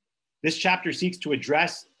 This chapter seeks to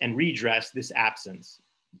address and redress this absence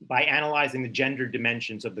by analyzing the gender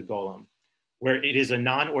dimensions of the Golem, where it is a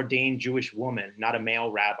non-ordained Jewish woman, not a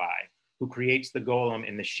male rabbi, who creates the Golem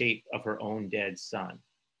in the shape of her own dead son.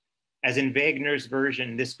 As in Wagner's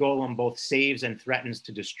version, this Golem both saves and threatens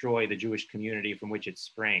to destroy the Jewish community from which it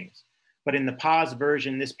springs. But in the Paz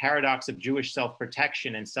version, this paradox of Jewish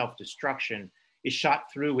self-protection and self-destruction is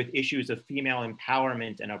shot through with issues of female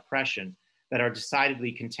empowerment and oppression that are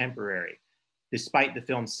decidedly contemporary, despite the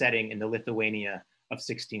film's setting in the Lithuania of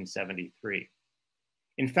 1673.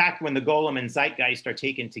 In fact, when the Golem and Zeitgeist are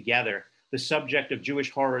taken together, the subject of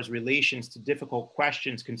Jewish horror's relations to difficult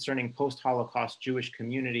questions concerning post-Holocaust Jewish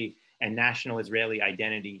community and national Israeli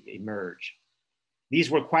identity emerge. These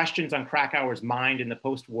were questions on Krakauer's mind in the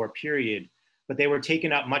post-war period, but they were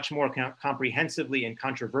taken up much more comprehensively and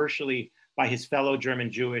controversially by his fellow German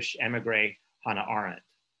Jewish emigre, Hannah Arendt.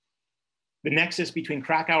 The nexus between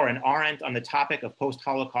Krakauer and Arendt on the topic of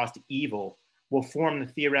post-Holocaust evil will form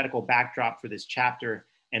the theoretical backdrop for this chapter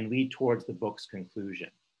and lead towards the book's conclusion.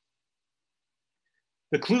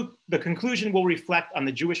 The conclusion will reflect on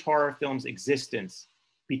the Jewish horror film's existence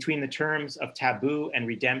between the terms of taboo and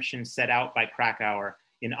redemption set out by Krakauer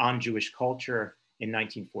in On Jewish Culture in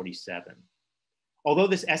 1947. Although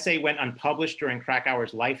this essay went unpublished during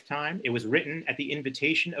Krakauer's lifetime, it was written at the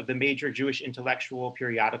invitation of the major Jewish intellectual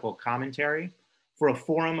periodical Commentary for a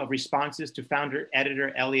forum of responses to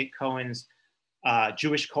founder-editor Elliot Cohen's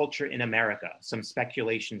Jewish Culture in America, Some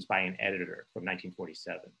Speculations by an Editor from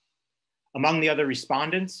 1947. Among the other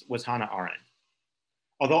respondents was Hannah Arendt.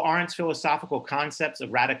 Although Arendt's philosophical concepts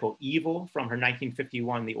of radical evil from her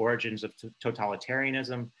 1951 The Origins of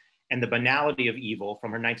Totalitarianism and the banality of evil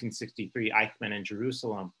from her 1963 Eichmann and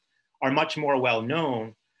Jerusalem are much more well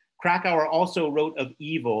known, Krakauer also wrote of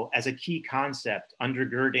evil as a key concept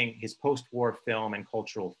undergirding his post-war film and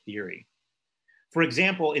cultural theory. For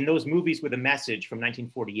example, in Those Movies with a Message from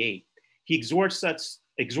 1948, he exhorts us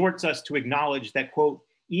to acknowledge that, quote,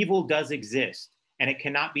 evil does exist and it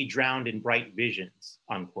cannot be drowned in bright visions,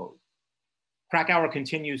 unquote. Krakauer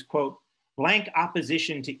continues, quote, blank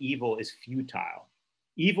opposition to evil is futile.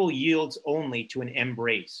 Evil yields only to an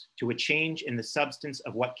embrace, to a change in the substance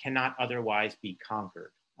of what cannot otherwise be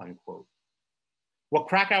conquered, unquote. What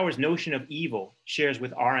Krakauer's notion of evil shares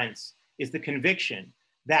with Arendt's is the conviction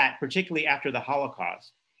that, particularly after the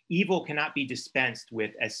Holocaust, evil cannot be dispensed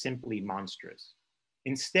with as simply monstrous.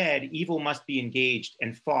 Instead, evil must be engaged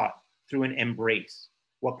and fought through an embrace,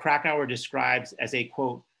 what Krakauer describes as a,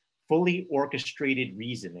 quote, fully orchestrated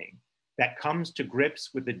reasoning that comes to grips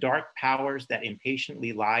with the dark powers that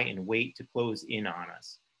impatiently lie in wait to close in on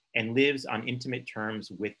us and lives on intimate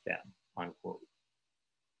terms with them, unquote.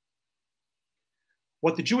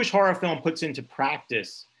 What the Jewish horror film puts into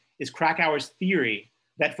practice is Krakauer's theory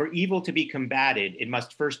that for evil to be combated, it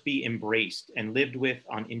must first be embraced and lived with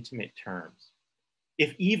on intimate terms.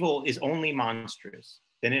 If evil is only monstrous,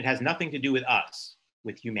 then it has nothing to do with us,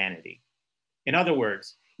 with humanity. In other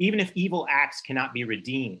words, even if evil acts cannot be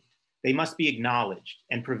redeemed, they must be acknowledged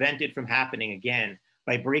and prevented from happening again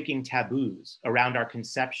by breaking taboos around our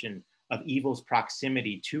conception of evil's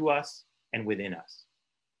proximity to us and within us.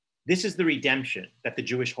 This is the redemption that the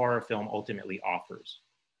Jewish horror film ultimately offers,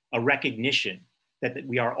 a recognition that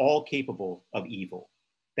we are all capable of evil,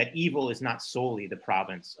 that evil is not solely the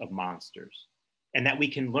province of monsters, and that we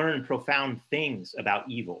can learn profound things about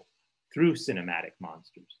evil through cinematic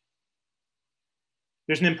monsters.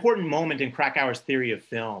 There's an important moment in Krakauer's theory of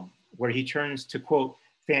film where he turns to, quote,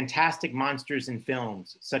 fantastic monsters in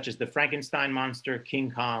films, such as the Frankenstein monster,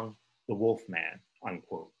 King Kong, the Wolfman,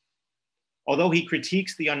 unquote. Although he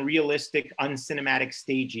critiques the unrealistic, uncinematic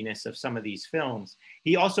staginess of some of these films,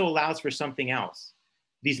 he also allows for something else.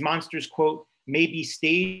 These monsters, quote, may be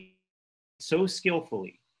staged so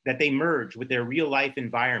skillfully that they merge with their real life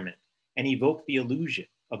environment and evoke the illusion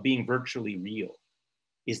of being virtually real.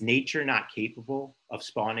 Is nature not capable of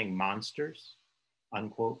spawning monsters,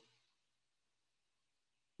 unquote?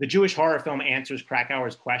 The Jewish horror film answers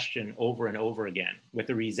Krakauer's question over and over again with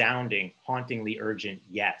a resounding, hauntingly urgent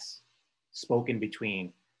yes, spoken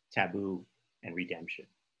between taboo and redemption.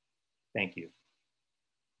 Thank you.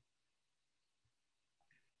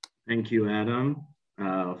 Thank you, Adam,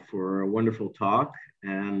 for a wonderful talk,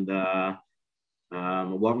 and a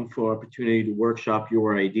wonderful opportunity to workshop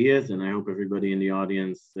your ideas. And I hope everybody in the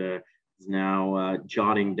audience is now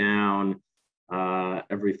jotting down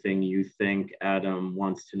everything you think Adam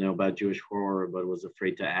wants to know about Jewish horror but was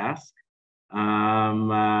afraid to ask.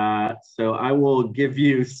 So I will give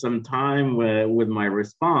you some time with my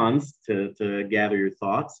response to gather your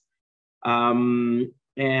thoughts.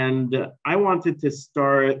 And I wanted to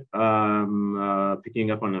start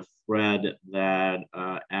picking up on a thread that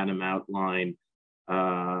Adam outlined,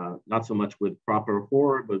 not so much with proper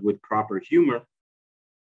horror, but with proper humor.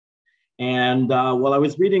 And while I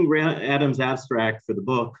was reading Adam's abstract for the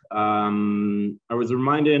book, I was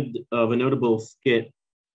reminded of a notable skit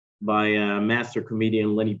by master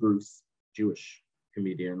comedian Lenny Bruce, Jewish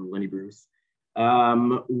comedian Lenny Bruce,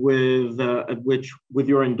 with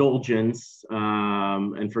your indulgence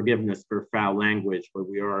and forgiveness for foul language, but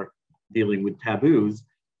we are dealing with taboos,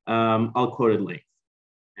 I'll quote at length.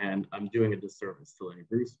 And I'm doing a disservice to Lenny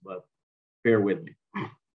Bruce, but bear with me.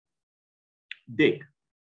 Dig.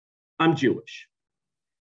 I'm Jewish.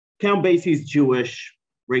 Count Basie's Jewish.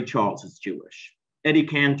 Ray Charles is Jewish. Eddie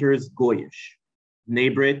Cantor's Goyish.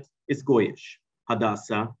 Nabrit is Goyish.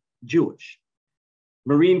 Hadassah, Jewish.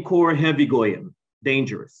 Marine Corps Heavy Goyim,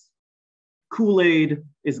 dangerous. Kool-Aid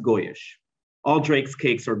is Goyish. All Drake's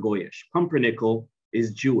cakes are Goyish. Pumpernickel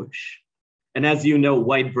is Jewish. And as you know,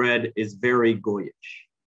 white bread is very Goyish.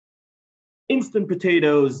 Instant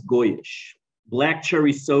potatoes, Goyish. Black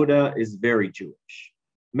cherry soda is very Jewish.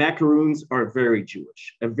 Macaroons are very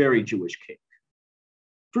Jewish, a very Jewish cake.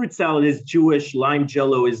 Fruit salad is Jewish, lime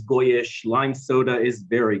jello is Goyish, lime soda is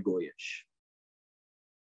very Goyish.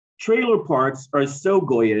 Trailer parks are so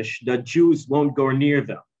Goyish that Jews won't go near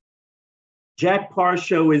them. Jack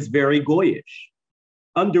Parshow is very Goyish.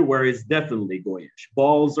 Underwear is definitely Goyish.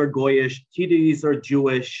 Balls are Goyish, titties are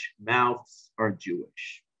Jewish, mouths are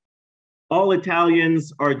Jewish. All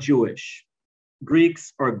Italians are Jewish.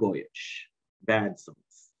 Greeks are Goyish. Bad songs.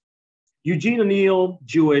 Eugene O'Neill,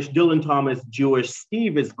 Jewish. Dylan Thomas, Jewish.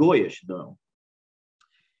 Steve is Goyish, though.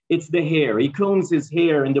 It's the hair. He combs his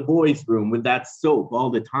hair in the boys' room with that soap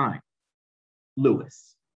all the time.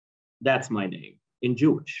 Louis. That's my name in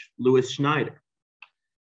Jewish. Louis Schneider.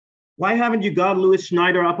 Why haven't you got Louis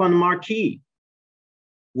Schneider up on the marquee?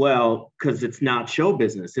 Well, because it's not show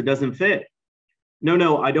business. It doesn't fit.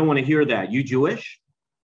 No, I don't want to hear that. You Jewish?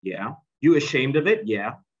 Yeah. You ashamed of it?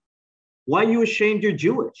 Yeah. Why are you ashamed you're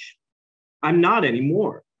Jewish? I'm not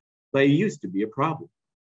anymore, but it used to be a problem.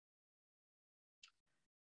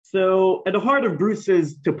 So at the heart of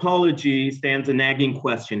Bruce's topology stands a nagging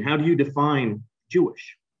question. How do you define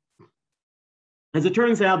Jewish? As it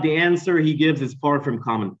turns out, the answer he gives is far from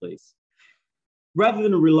commonplace. Rather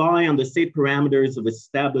than rely on the state parameters of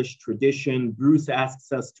established tradition, Bruce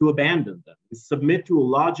asks us to abandon them and submit to a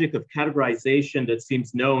logic of categorization that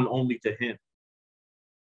seems known only to him.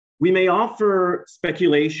 We may offer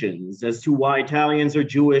speculations as to why Italians are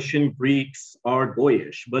Jewish and Greeks are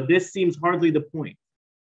Goyish, but this seems hardly the point.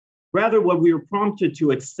 Rather, what we are prompted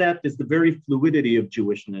to accept is the very fluidity of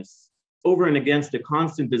Jewishness over and against the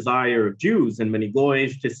constant desire of Jews and many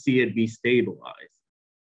Goyish to see it be stabilized.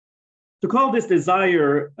 To call this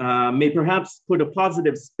desire may perhaps put a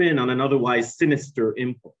positive spin on an otherwise sinister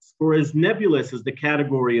impulse, for as nebulous as the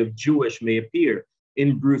category of Jewish may appear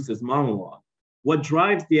in Bruce's monologue, what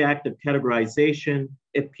drives the act of categorization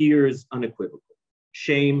appears unequivocal: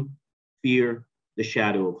 shame, fear, the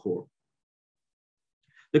shadow of horror.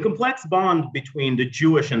 The complex bond between the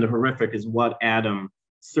Jewish and the horrific is what Adam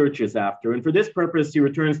searches after. And for this purpose, he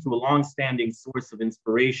returns to a long-standing source of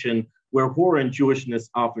inspiration where horror and Jewishness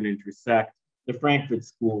often intersect, the Frankfurt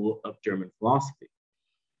School of German Philosophy.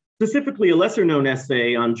 Specifically, a lesser-known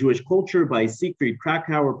essay on Jewish culture by Siegfried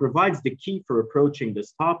Krakauer provides the key for approaching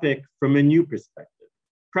this topic from a new perspective.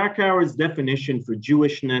 Krakauer's definition for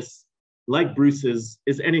Jewishness, like Bruce's,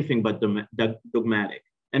 is anything but dogmatic,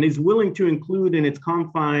 and is willing to include in its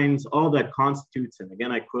confines all that constitutes, and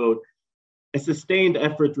again I quote, a sustained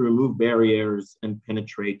effort to remove barriers and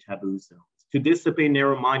penetrate taboo zones, to dissipate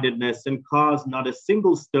narrow-mindedness and cause not a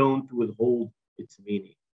single stone to withhold its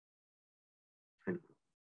meaning.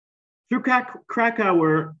 Through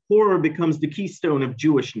Krakauer, horror becomes the keystone of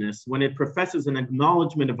Jewishness when it professes an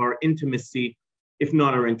acknowledgement of our intimacy, if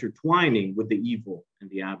not our intertwining, with the evil and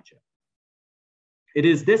the abject. It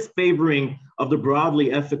is this favoring of the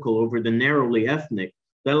broadly ethical over the narrowly ethnic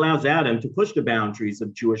that allows Adam to push the boundaries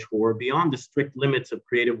of Jewish horror beyond the strict limits of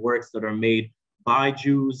creative works that are made by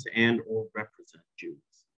Jews and or represent Jews.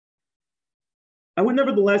 I would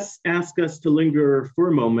nevertheless ask us to linger for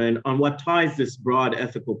a moment on what ties this broad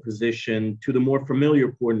ethical position to the more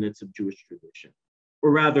familiar coordinates of Jewish tradition,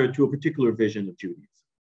 or rather to a particular vision of Judaism.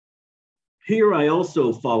 Here I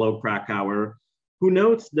also follow Krakauer, who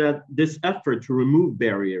notes that this effort to remove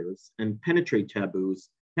barriers and penetrate taboos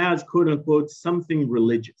has, quote unquote, something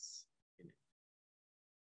religious in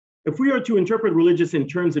it. If we are to interpret religious in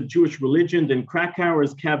terms of Jewish religion, then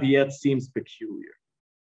Krakauer's caveat seems peculiar.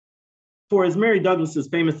 For as Mary Douglas's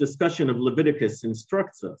famous discussion of Leviticus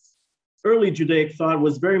instructs us, early Judaic thought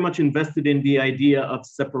was very much invested in the idea of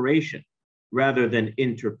separation rather than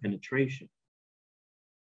interpenetration.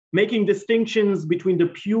 Making distinctions between the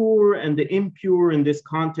pure and the impure in this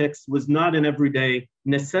context was not an everyday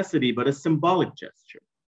necessity, but a symbolic gesture,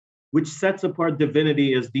 which sets apart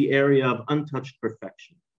divinity as the area of untouched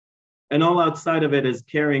perfection, and all outside of it as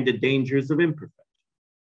carrying the dangers of imperfection.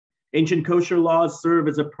 Ancient kosher laws serve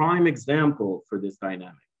as a prime example for this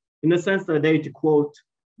dynamic, in the sense that they, to quote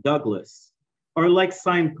Douglas, are like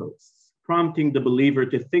signposts, prompting the believer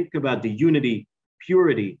to think about the unity,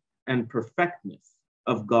 purity, and perfectness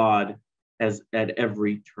of God as at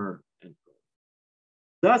every turn.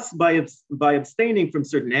 Thus, by abstaining from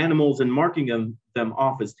certain animals and marking them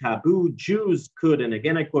off as taboo, Jews could, and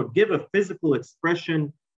again I quote, give a physical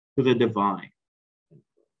expression to the divine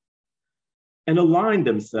and align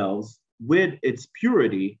themselves with its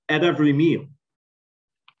purity at every meal.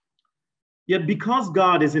 Yet because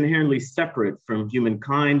God is inherently separate from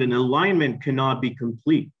humankind, an alignment cannot be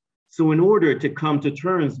complete. So in order to come to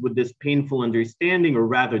terms with this painful understanding, or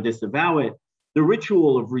rather disavow it, the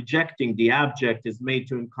ritual of rejecting the abject is made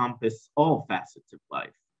to encompass all facets of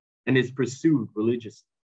life and is pursued religiously.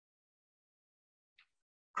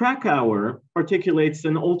 Krakauer articulates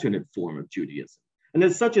an alternate form of Judaism, and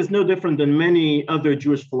as such is no different than many other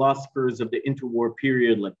Jewish philosophers of the interwar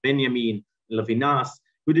period like Benjamin, Levinas,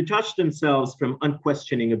 who detached themselves from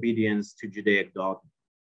unquestioning obedience to Judaic dogma.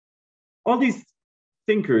 All these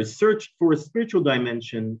thinkers searched for a spiritual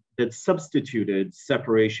dimension that substituted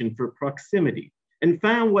separation for proximity and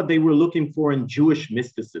found what they were looking for in Jewish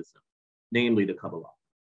mysticism, namely the Kabbalah.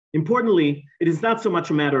 Importantly, it is not so much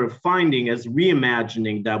a matter of finding as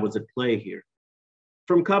reimagining that was at play here.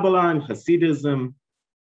 From Kabbalah and Hasidism,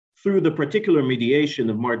 through the particular mediation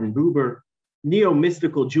of Martin Buber,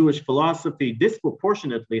 neo-mystical Jewish philosophy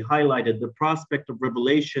disproportionately highlighted the prospect of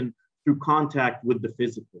revelation through contact with the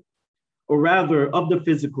physical, or rather of the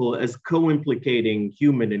physical as co-implicating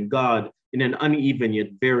human and God in an uneven yet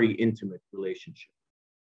very intimate relationship.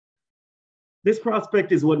 This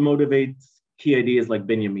prospect is what motivates key ideas like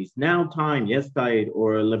Benjamin's now time, Yestide,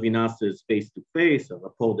 or Levinas's face-to-face, or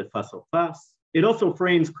rapport de face à face. It also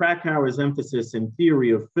frames Krakauer's emphasis in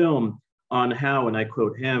theory of film on how, and I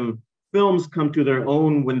quote him, films come to their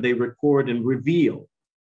own when they record and reveal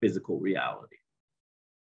physical reality.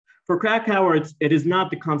 For Krakauer, it is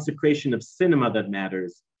not the consecration of cinema that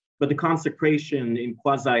matters, but the consecration in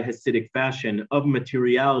quasi-Hasidic fashion of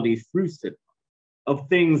materiality through cinema, of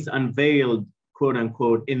things unveiled, quote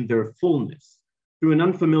unquote, in their fullness, through an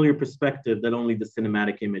unfamiliar perspective that only the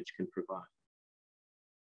cinematic image can provide.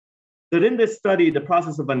 That in this study, the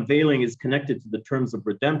process of unveiling is connected to the terms of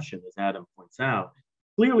redemption, as Adam points out,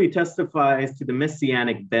 clearly testifies to the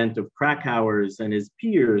messianic bent of Krakauer's and his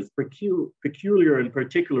peers' peculiar and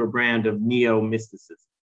particular brand of neo-mysticism.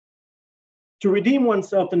 To redeem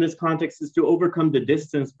oneself in this context is to overcome the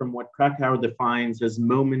distance from what Krakauer defines as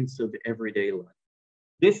moments of everyday life.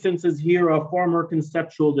 Distances here are far more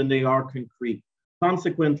conceptual than they are concrete.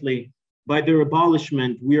 Consequently, by their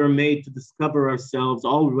abolishment, we are made to discover ourselves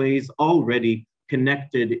always already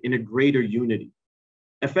connected in a greater unity.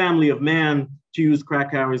 A family of man, to use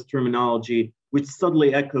Krakauer's terminology, which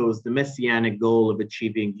subtly echoes the messianic goal of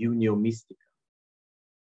achieving unio mystica.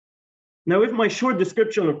 Now, if my short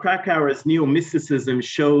description of Krakauer's neo-mysticism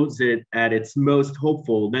shows it at its most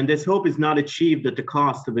hopeful, then this hope is not achieved at the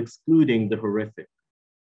cost of excluding the horrific.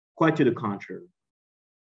 Quite to the contrary.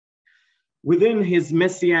 Within his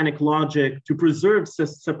messianic logic, to preserve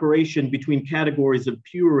separation between categories of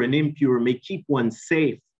pure and impure may keep one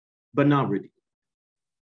safe, but not redeemed.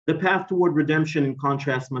 The path toward redemption, in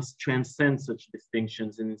contrast, must transcend such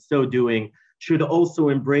distinctions, and in so doing, should also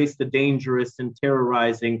embrace the dangerous and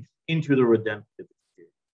terrorizing into the redemptive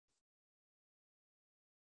experience.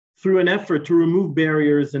 Through an effort to remove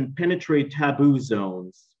barriers and penetrate taboo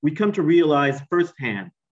zones, we come to realize firsthand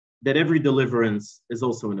that every deliverance is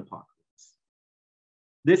also an apocalypse.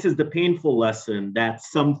 This is the painful lesson that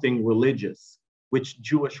something religious, which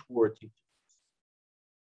Jewish horror teaches.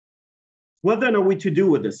 What then are we to do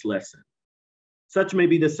with this lesson? Such may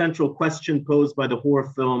be the central question posed by the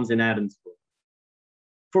horror films in Adam's book.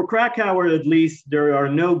 For Krakauer, at least, there are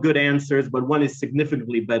no good answers, but one is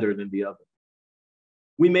significantly better than the other.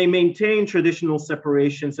 We may maintain traditional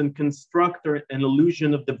separations and construct an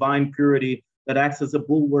illusion of divine purity that acts as a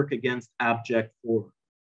bulwark against abject horror.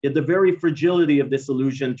 Yet the very fragility of this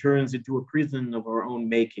illusion turns into a prison of our own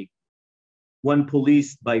making, one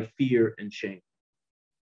policed by fear and shame.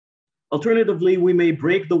 Alternatively, we may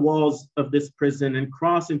break the walls of this prison and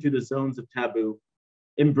cross into the zones of taboo,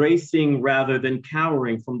 embracing rather than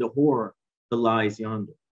cowering from the horror that lies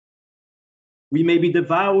yonder. We may be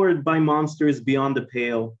devoured by monsters beyond the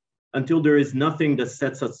pale until there is nothing that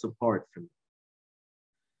sets us apart from them.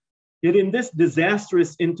 Yet in this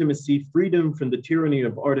disastrous intimacy, freedom from the tyranny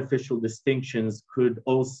of artificial distinctions could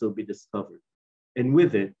also be discovered. And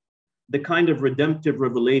with it, the kind of redemptive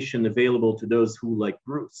revelation available to those who, like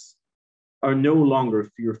Bruce, are no longer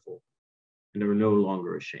fearful and are no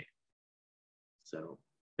longer ashamed. So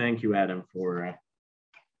thank you, Adam, for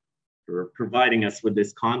providing us with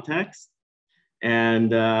this context.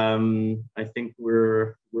 And I think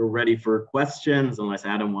we're ready for questions, unless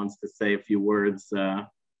Adam wants to say a few words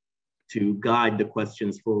to guide the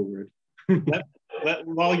questions forward.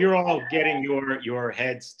 While you're all getting your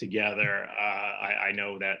heads together, I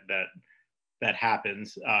know that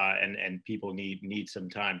happens, and people need some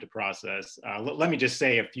time to process. Let me just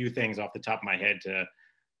say a few things off the top of my head to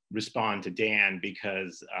respond to Dan,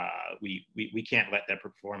 because we can't let that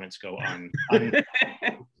performance go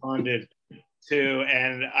unresponded to.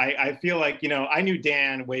 And I feel like, I knew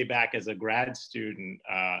Dan way back as a grad student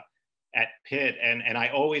at Pitt, and I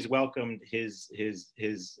always welcomed his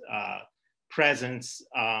presence,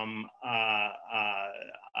 and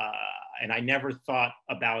I never thought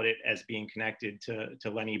about it as being connected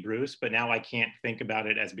to Lenny Bruce, but now I can't think about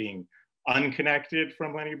it as being unconnected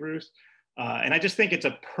from Lenny Bruce. And I just think it's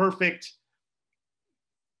a perfect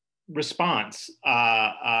response.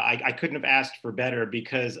 I couldn't have asked for better,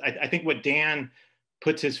 because I think what Dan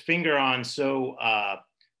puts his finger on so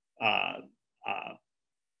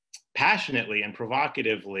passionately and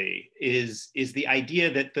provocatively is the idea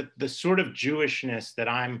that the sort of Jewishness that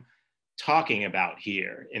I'm talking about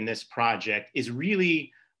here in this project is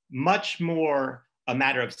really much more a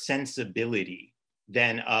matter of sensibility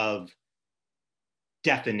than of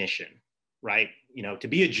definition, right? To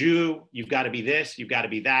be a Jew, you've got to be this, you've got to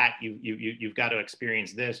be that, you've got to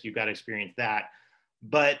experience this, you've got to experience that.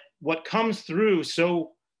 But what comes through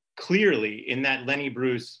so clearly in that Lenny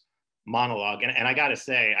Bruce monologue, and I got to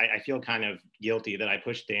say, I feel kind of guilty that I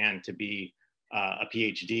pushed Dan to be a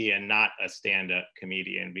PhD and not a stand-up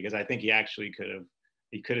comedian, because I think he actually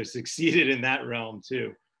could have succeeded in that realm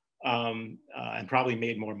too, and probably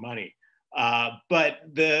made more money. But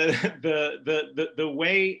the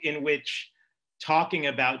way in which talking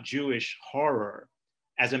about Jewish horror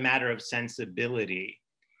as a matter of sensibility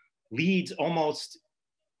leads almost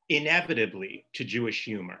inevitably to Jewish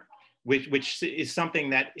humor, which is something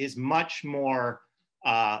that is much more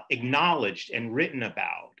acknowledged and written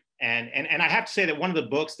about. And I have to say that one of the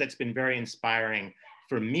books that's been very inspiring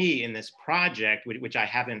for me in this project, which I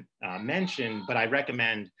haven't mentioned, but I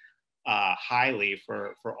recommend highly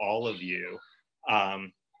for all of you.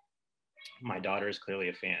 My daughter is clearly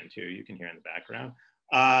a fan too, you can hear in the background,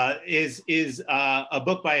 is a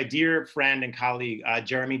book by a dear friend and colleague,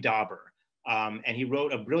 Jeremy Dauber. And he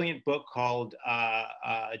wrote a brilliant book called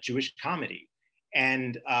Jewish Comedy.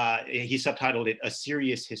 And he subtitled it A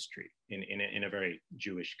Serious History in a very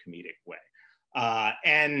Jewish comedic way.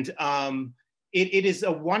 It is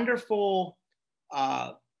a wonderful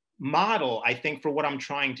model, I think, for what I'm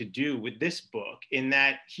trying to do with this book, in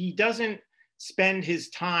that he doesn't spend his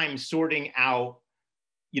time sorting out,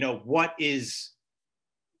 what is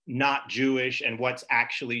not Jewish and what's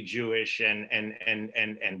actually Jewish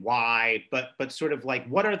and why, but sort of like,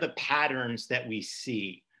 what are the patterns that we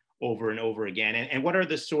see over and over again, and what are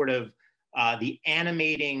the sort of the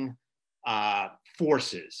animating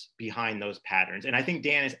forces behind those patterns. And I think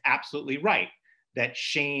Dan is absolutely right that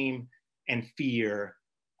shame and fear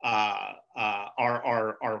are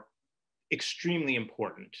extremely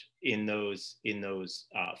important in those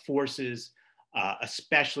forces,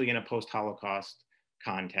 especially in a post-Holocaust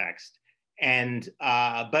context. And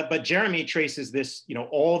but Jeremy traces this,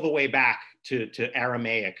 all the way back to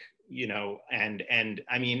Aramaic, and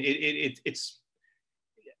I mean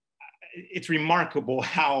it's remarkable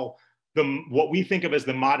how what we think of as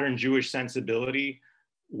the modern Jewish sensibility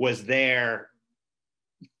was there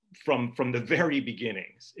from the very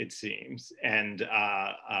beginnings, it seems, and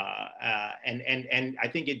I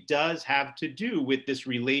think it does have to do with this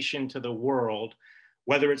relation to the world,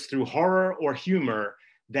 whether it's through horror or humor,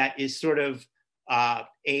 that is sort of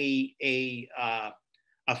a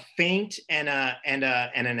feint and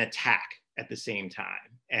an attack at the same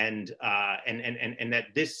time, and that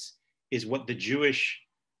this is what the Jewish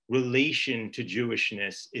relation to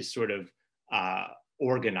Jewishness is sort of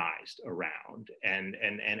organized around, and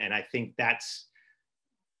I think that's,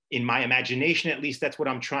 in my imagination at least, that's what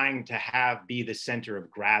I'm trying to have be the center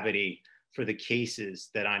of gravity for the cases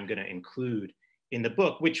that I'm going to include in the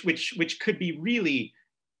book, which could be really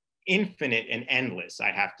infinite and endless,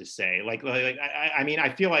 I have to say. I mean, I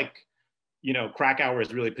feel like, you know, Krakauer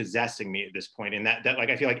is really possessing me at this point, and that like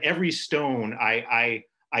I feel like every stone I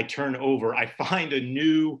turn over, I find a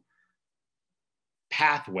new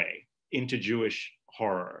pathway into Jewish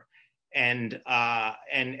horror, and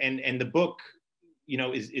the book, you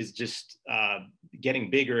know, is just getting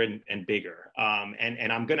bigger and bigger,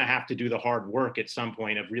 and I'm going to have to do the hard work at some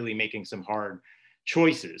point of really making some hard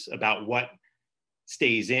choices about what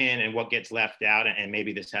stays in and what gets left out, and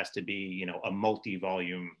maybe this has to be, you know, a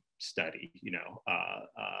multi-volume study. You know,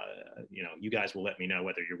 you guys will let me know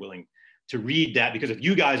whether you're willing to read that, because if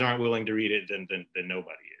you guys aren't willing to read it, then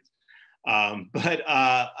nobody is.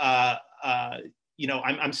 You know,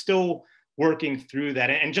 I'm still working through that,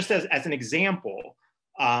 and just as an example,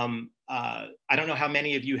 I don't know how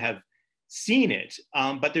many of you have seen it,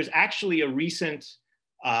 but there's actually a recent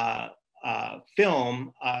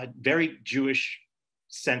film, very Jewish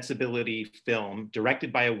sensibility film,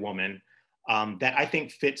 directed by a woman, that I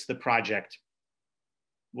think fits the project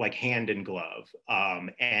like hand in glove,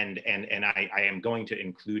 and I am going to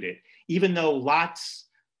include it, even though lots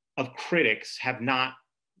of critics have not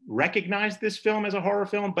recognized this film as a horror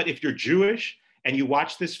film. But if you're Jewish and you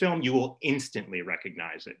watch this film, you will instantly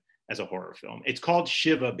recognize it as a horror film. It's called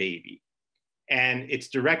Shiva Baby, and it's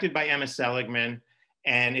directed by Emma Seligman,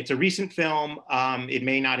 and it's a recent film. It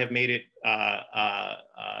may not have made it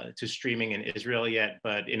to streaming in Israel yet,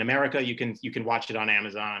 but in America, you can watch it on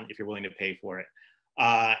Amazon if you're willing to pay for it.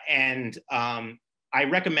 And I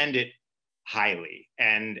recommend it highly.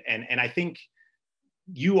 And I think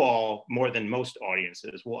you all, more than most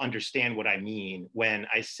audiences, will understand what I mean when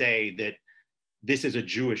I say that this is a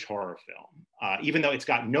Jewish horror film. Even though it's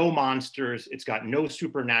got no monsters, it's got no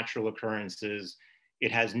supernatural occurrences,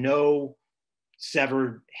 it has no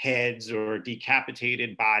severed heads or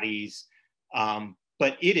decapitated bodies,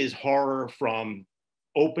 but it is horror from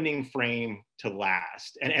opening frame to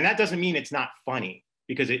last. And that doesn't mean it's not funny,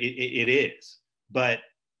 because it is. But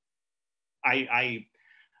I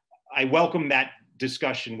welcome that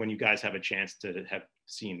discussion when you guys have a chance to have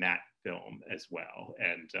seen that film as well,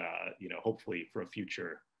 and you know, hopefully for a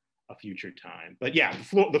future time. But yeah,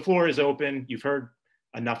 the floor is open. You've heard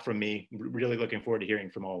enough from me. Really looking forward to hearing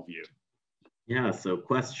from all of you. Yeah, so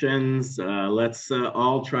questions. Let's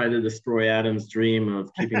all try to destroy Adam's dream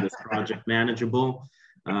of keeping this project manageable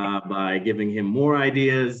by giving him more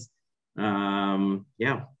ideas.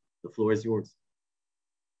 Yeah, the floor is yours.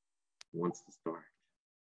 Who wants to start?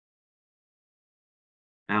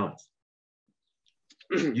 Alex.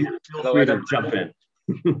 You feel free to jump in.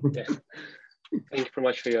 Yeah. Thank you very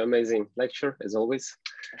much for your amazing lecture, as always.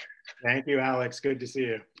 Thank you, Alex. Good to see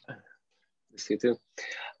you. Good to see you too.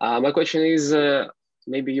 My question is,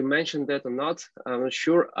 maybe you mentioned that or not, I'm not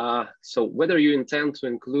sure. So whether you intend to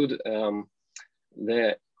include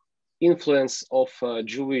the influence of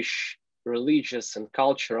Jewish religious and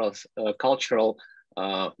cultural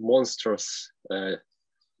monsters,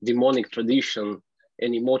 demonic tradition,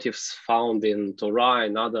 any motives found in Torah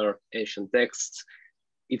and other ancient texts,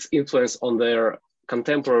 its influence on their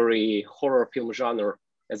contemporary horror film genre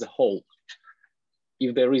as a whole,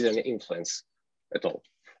 if there is any influence at all.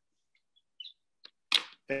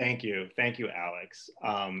 Thank you, Alex.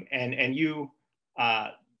 And you've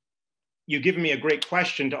given me a great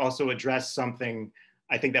question to also address something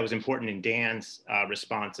I think that was important in Dan's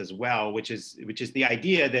response as well, which is the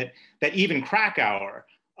idea that even Krakauer,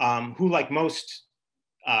 who, like most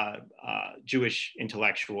Jewish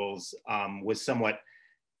intellectuals, was somewhat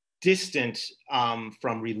distant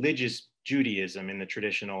from religious Judaism in the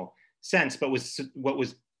traditional sense, but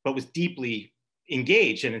was deeply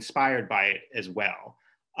engaged and inspired by it as well.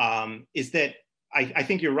 Is that I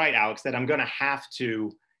think you're right, Alex, that I'm going to have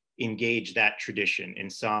to engage that tradition in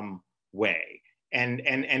some way.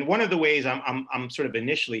 And one of the ways I'm sort of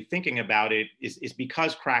initially thinking about it is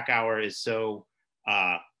because Krakauer is so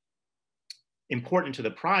important to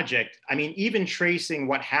the project. I mean, even tracing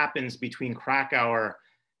what happens between Krakauer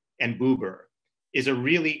and Buber is a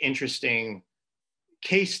really interesting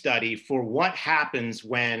case study for what happens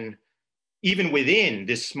when, even within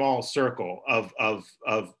this small circle of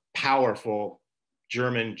powerful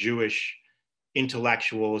German Jewish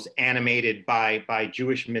intellectuals animated by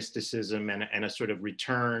Jewish mysticism and a sort of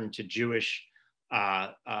return to Jewish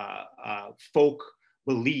folk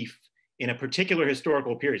belief in a particular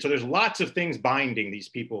historical period. So there's lots of things binding these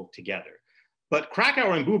people together. But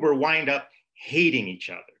Krakauer and Buber wind up hating each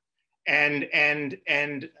other. And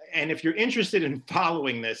if you're interested in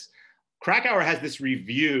following this, Krakauer has this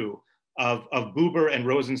review of Buber and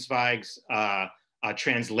Rosenzweig's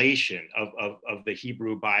translation of the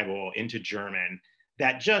Hebrew Bible into German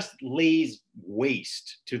that just lays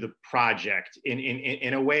waste to the project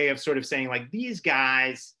in a way of sort of saying, like, these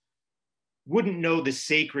guys wouldn't know the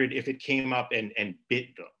sacred if it came up and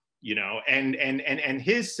bit them, you know? And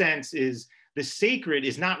his sense is the sacred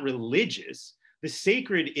is not religious. The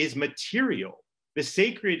sacred is material. The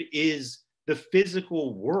sacred is the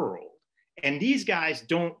physical world. And these guys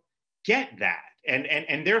don't get that.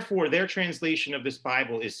 And therefore their translation of this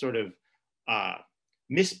Bible is sort of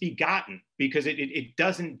misbegotten because it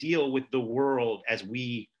doesn't deal with the world as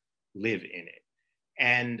we live in it.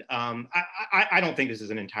 And I don't think this is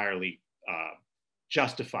an entirely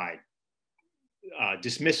justified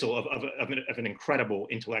dismissal of an incredible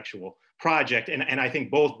intellectual project. And I think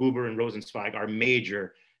both Buber and Rosenzweig are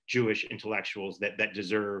major Jewish intellectuals that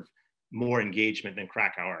deserve more engagement than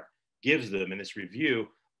Krakauer gives them in this review.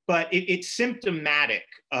 But it's symptomatic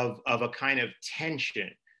of a kind of tension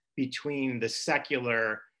between the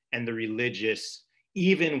secular and the religious,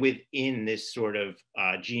 even within this sort of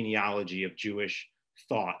genealogy of Jewish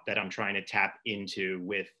thought that I'm trying to tap into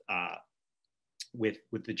with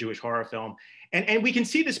the Jewish horror film. And we can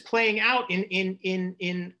see this playing out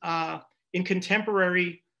in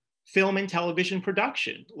contemporary film and television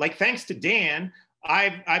production. Like, thanks to Dan,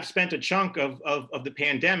 I've spent a chunk of the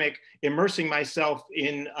pandemic immersing myself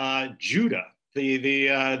in Judah, the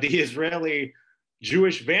Israeli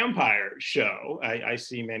Jewish vampire show. I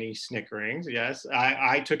see many snickerings. Yes,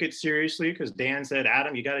 I took it seriously because Dan said,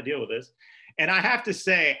 Adam, you got to deal with this. And I have to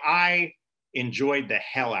say, I enjoyed the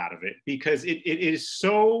hell out of it because it is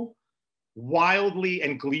so wildly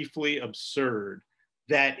and gleefully absurd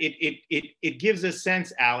that it gives a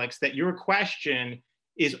sense, Alex, that your question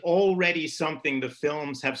is already something the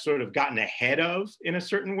films have sort of gotten ahead of in a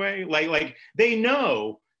certain way. Like they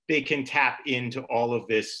know they can tap into all of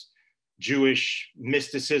this Jewish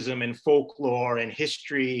mysticism and folklore and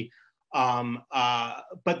history.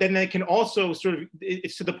 But then they can also sort of,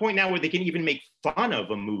 it's to the point now where they can even make fun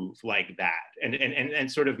of a move like that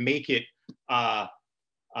and sort of make it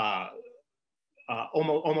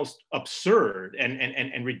almost absurd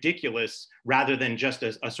and ridiculous rather than just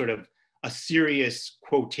a sort of a serious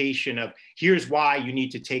quotation of, here's why you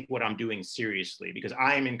need to take what I'm doing seriously, because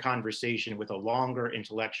I am in conversation with a longer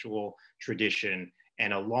intellectual tradition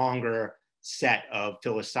and a longer set of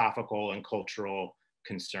philosophical and cultural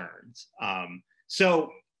concerns.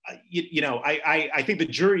 So, I think the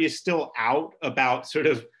jury is still out about sort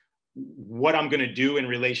of what I'm going to do in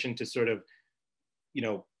relation to sort of,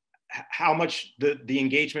 how much the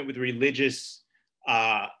engagement with religious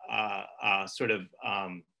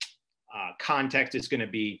context is going to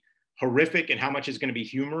be horrific and how much is going to be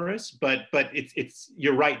humorous. But it's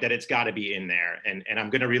you're right that it's got to be in there, and I'm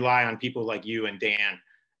going to rely on people like you and Dan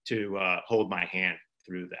to hold my hand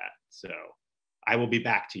through that. So I will be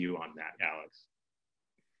back to you on that, Alex.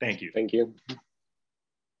 Thank you. Thank you.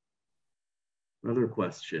 Other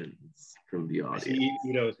questions from the audience? I see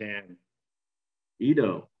Ido's hand.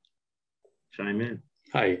 Ido, chime in.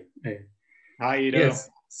 Hi. Hi, Ido. Yes.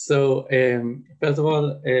 So first of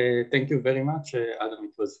all, thank you very much, Adam.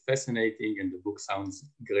 It was fascinating, and the book sounds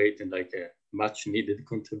great and like a much needed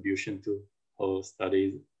contribution to our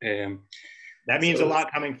studies. That means a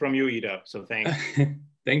lot coming from you, Ido. So thanks.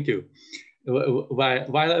 Thank you.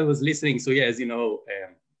 While I was listening, so yeah, as you know,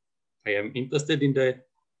 I am interested in the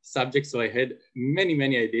subject, so I had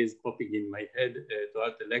many ideas popping in my head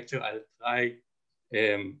throughout the lecture. I'll try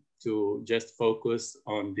to just focus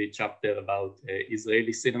on the chapter about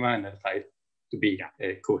Israeli cinema, and I'll try to be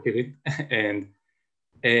coherent.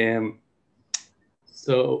 And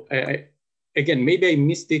so again, maybe I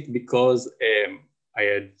missed it because I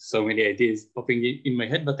had so many ideas popping in my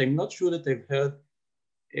head, but I'm not sure that I've heard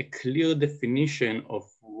a clear definition of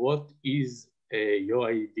what is your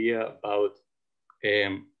idea about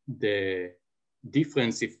the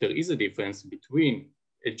difference, if there is a difference between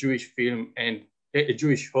a Jewish film and a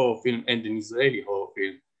Jewish horror film and an Israeli horror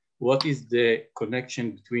film. What is the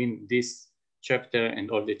connection between this chapter and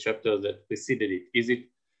all the chapters that preceded it? Is it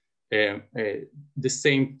the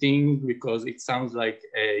same thing? Because it sounds like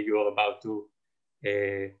you are about to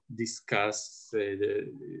discuss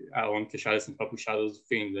Aaron Keshalis and Papu Shadow's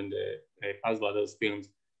films and the Paz Brothers films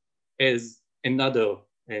as another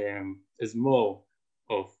as more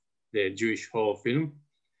of the Jewish horror film.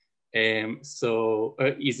 So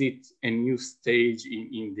is it a new stage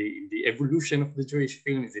in the evolution of the Jewish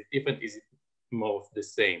film? Is it different? Is it more of the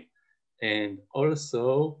same? And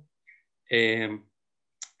also,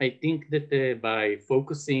 I think that by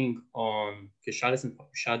focusing on Keshales and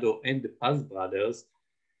Papushado and the Paz brothers,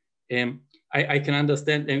 I can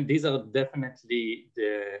understand, and these are definitely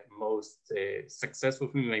the most successful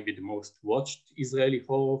films, maybe the most watched Israeli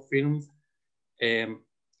horror films.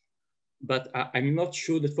 But I'm not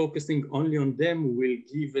sure that focusing only on them will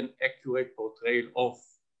give an accurate portrayal of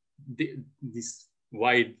this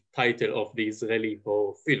wide title of the Israeli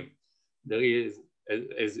horror film. There is,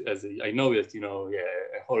 as I know that,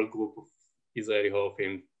 a whole group of Israeli horror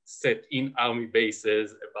films set in army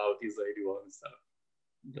bases about Israeli war and stuff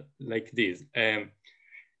like this.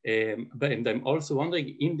 But I'm also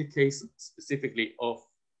wondering, in the case specifically of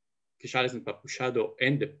Keshales and Papushado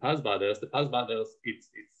and the Paz brothers, it's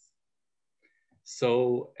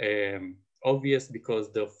so obvious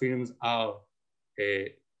because the films are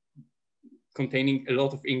containing a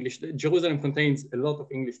lot of English. Jerusalem contains a lot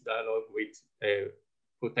of English dialogue with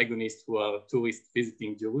protagonists who are tourists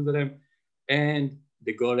visiting Jerusalem, and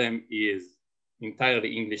the Golem is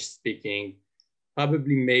entirely English speaking,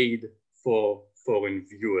 probably made for foreign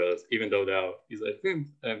viewers, even though they are Israeli films.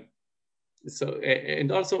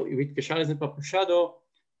 And also with Keshales and Papushado,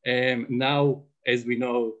 now, as we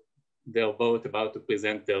know, they're both about to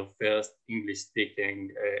present their first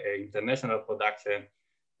English-speaking international production.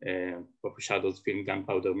 Papushado's film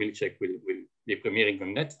Gunpowder Milkshake will be premiering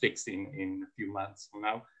on Netflix in a few months from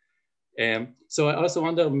now. So I also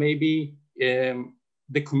wonder, maybe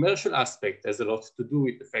the commercial aspect has a lot to do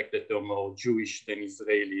with the fact that they're more Jewish than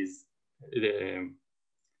Israelis.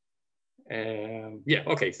 Yeah,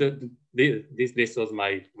 okay, so this was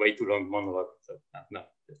my way too long monologue. So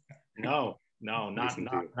No, not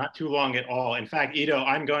too long at all. In fact, Ido,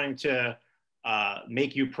 I'm going to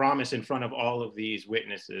make you promise in front of all of these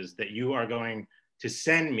witnesses that you are going to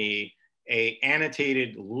send me an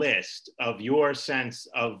annotated list of your sense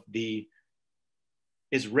of the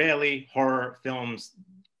Israeli horror films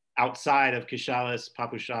outside of Keshales,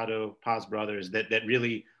 Papushado, Paz brothers that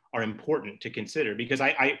really are important to consider, because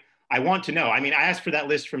I want to know. I mean, I asked for that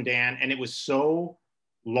list from Dan, and it was so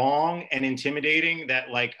long and intimidating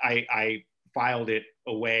that like I filed it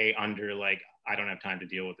away under like, I don't have time to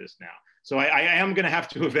deal with this now. So I am going to have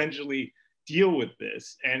to eventually deal with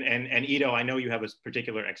this. And Ido, I know you have a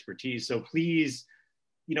particular expertise, so please,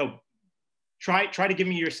 try to give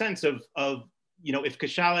me your sense of if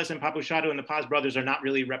Keshales and Papushado and the Paz brothers are not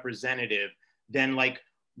really representative, then like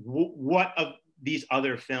what of these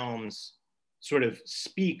other films sort of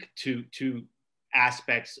speak to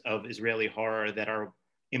aspects of Israeli horror that are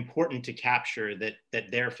important to capture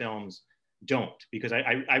that their films don't? Because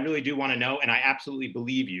I really do want to know, and I absolutely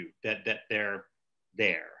believe you that they're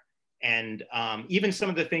there. And even some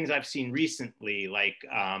of the things I've seen recently, like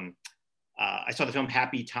I saw the film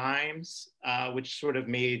Happy Times, which sort of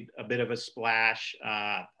made a bit of a splash.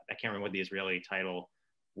 I can't remember what the Israeli title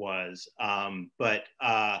was, but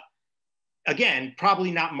again, probably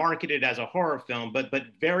not marketed as a horror film, but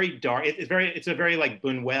very dark. It's a very like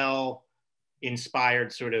Buñuel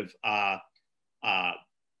inspired sort of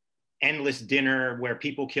endless dinner where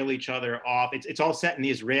people kill each other off. It's all set in the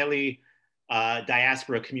Israeli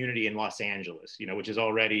diaspora community in Los Angeles, which is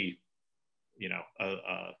already,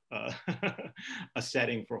 a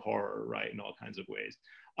setting for horror, right, in all kinds of ways.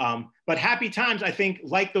 But Happy Times, I think,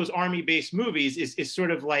 like those army-based movies, is sort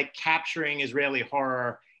of like capturing Israeli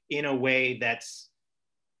horror in a way that's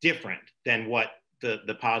different than what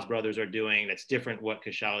the Paz brothers are doing, that's different what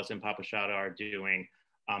Keshales and Papushado are doing.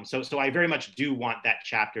 So I very much do want that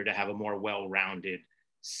chapter to have a more well-rounded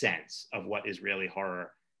sense of what Israeli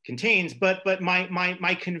horror contains. But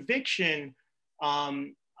my conviction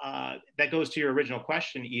that goes to your original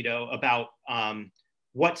question, Ido, about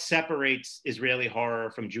what separates Israeli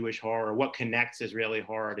horror from Jewish horror, what connects Israeli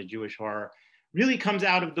horror to Jewish horror, really comes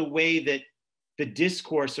out of the way that the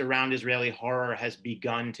discourse around Israeli horror has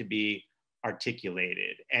begun to be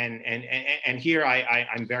articulated. And here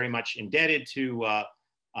I'm very much indebted to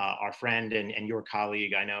our friend and your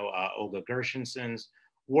colleague, I know, Olga Gershenson's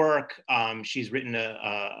work. She's written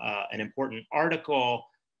an important article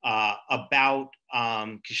about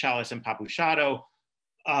Keshales and Papushado,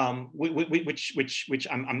 which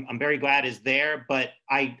I'm very glad is there, but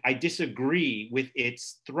I disagree with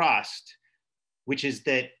its thrust, which is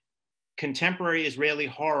that contemporary Israeli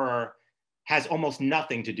horror has almost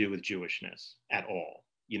nothing to do with Jewishness at all.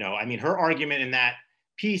 I mean, her argument in that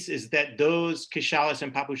piece is that those Keshales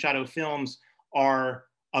and Papushado films are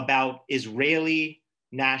about Israeli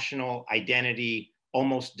national identity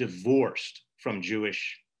almost divorced from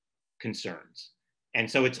Jewish concerns. And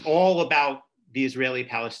so it's all about the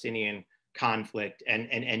Israeli-Palestinian conflict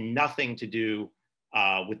and nothing to do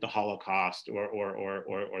with the Holocaust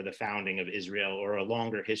or the founding of Israel or a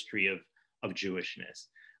longer history of Jewishness.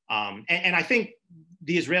 And I think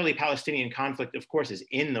the Israeli-Palestinian conflict, of course, is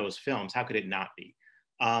in those films. How could it not be?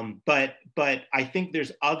 But I think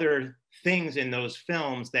there's other things in those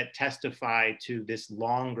films that testify to this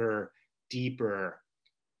longer, deeper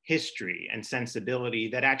history and sensibility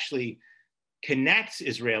that actually connects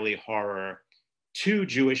Israeli horror to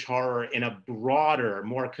Jewish horror in a broader,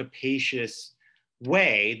 more capacious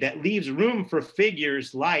way that leaves room for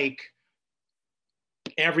figures like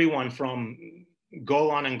everyone from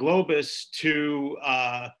Golan and Globus to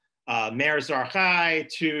Meir Zarchai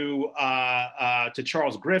to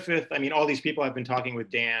Charles Griffith. I mean, all these people I've been talking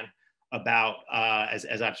with Dan about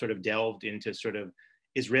as I've sort of delved into sort of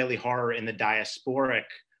Israeli horror in the diasporic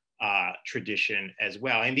tradition as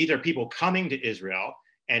well. And these are people coming to Israel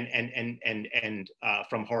and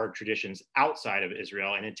from horror traditions outside of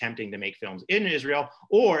Israel and attempting to make films in Israel,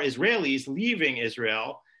 or Israelis leaving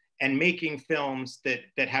Israel and making films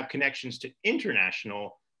that have connections to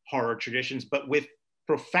international horror traditions, but with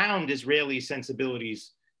profound Israeli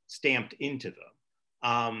sensibilities stamped into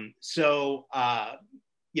them.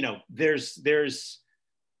 You know, there's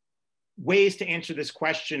ways to answer this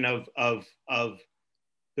question of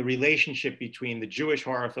the relationship between the Jewish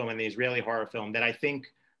horror film and the Israeli horror film that I think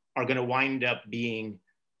are going to wind up being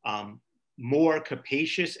more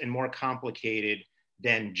capacious and more complicated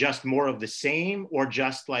than just more of the same, or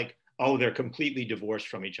just like, oh, they're completely divorced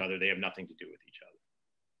from each other. They have nothing to do with each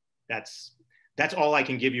other. That's all I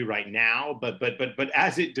can give you right now. But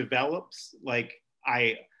as it develops, like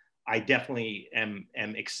I definitely am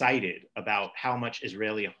excited about how much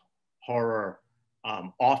Israeli horror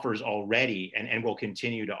offers already and will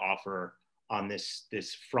continue to offer on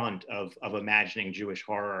this front of imagining Jewish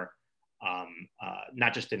horror,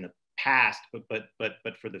 not just in the past, but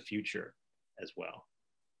for the future as well.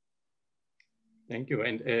 Thank you.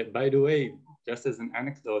 And by the way, just as an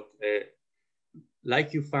anecdote,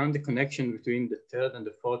 like you found the connection between the third and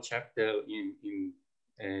the fourth chapter in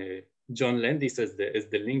John Landis as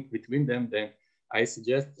the link between them, then I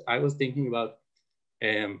was thinking about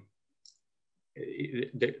the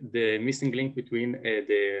missing link between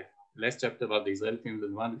the last chapter about the Israeli films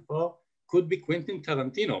and one before could be Quentin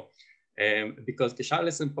Tarantino, because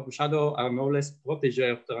Casales and Papusado are no less protege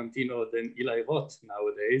of Tarantino than Eli Roth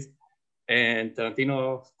nowadays. And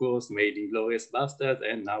Tarantino, of course, made Inglourious Basterds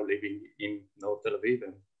and now living in North Tel Aviv,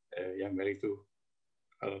 and I'm married to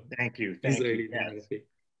Thank you. Israeli.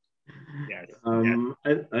 Yes.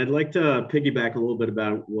 I'd like to piggyback a little bit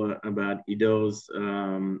about Ido's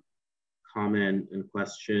comment and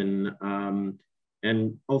question,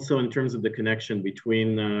 and also in terms of the connection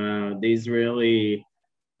between the Israeli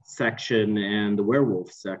section and the werewolf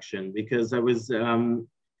section, because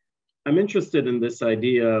I'm interested in this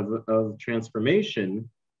idea of transformation,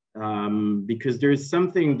 because there is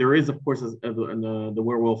of course, the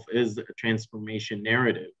werewolf is a transformation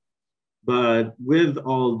narrative, but with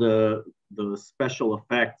all the special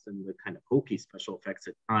effects and the kind of hokey special effects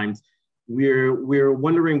at times, we're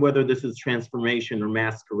wondering whether this is transformation or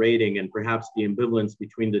masquerading, and perhaps the ambivalence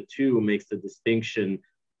between the two makes the distinction,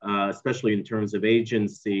 especially in terms of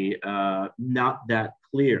agency, not that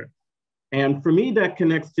clear. And for me, that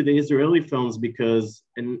connects to the Israeli films because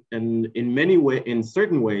in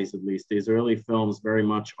certain ways, at least, the Israeli films very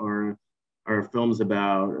much are films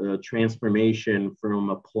about transformation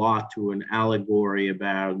from a plot to an allegory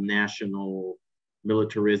about national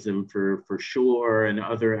militarism for sure, and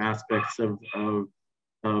other aspects of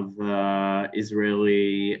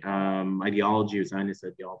Israeli ideology, or Zionist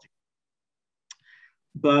ideology.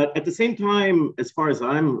 But at the same time, as far as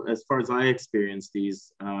I experience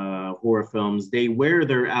these horror films, they wear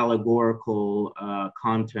their allegorical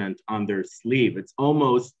content on their sleeve. It's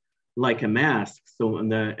almost like a mask. So,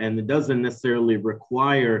 and it doesn't necessarily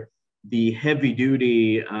require the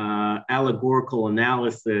heavy-duty allegorical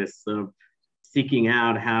analysis of seeking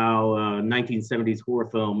out how 1970s horror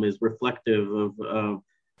film is reflective of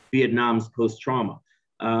Vietnam's post-trauma.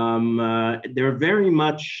 They're very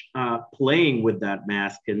much playing with that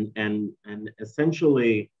mask and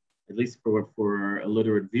essentially, at least for a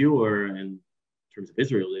literate viewer in terms of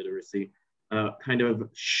Israel literacy, kind of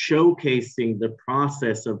showcasing the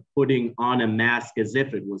process of putting on a mask as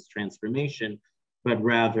if it was transformation, but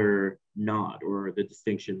rather not, or the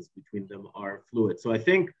distinctions between them are fluid. So I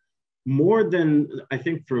think more than I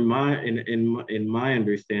think for in my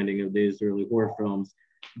understanding of the Israeli horror films,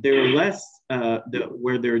 they're less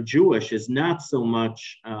where they're Jewish is not so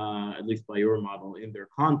much, at least by your model, in their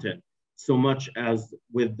content, so much as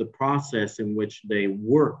with the process in which they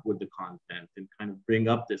work with the content and kind of bring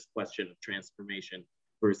up this question of transformation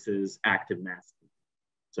versus active masking.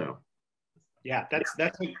 So, yeah,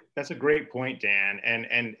 that's a great point, Dan,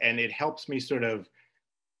 and it helps me sort of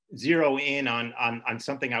zero in on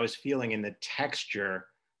something I was feeling in the texture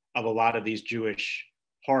of a lot of these Jewish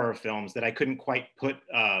horror films that I couldn't quite put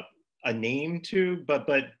a name to,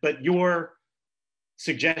 but your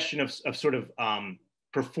suggestion of sort of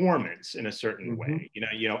performance in a certain way,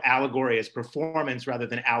 you know, allegory as performance rather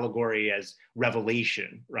than allegory as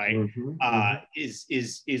revelation, right?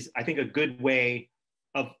 Is I think a good way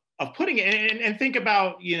of putting it, and think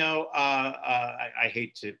about, you know, I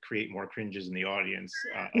hate to create more cringes in the audience,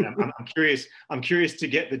 and I'm curious to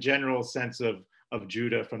get the general sense of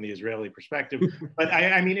Judah from the Israeli perspective. But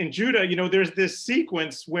I mean, in Judah, you know, there's this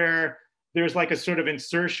sequence where there's like a sort of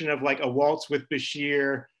insertion of like a Waltz with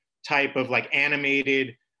Bashir type of like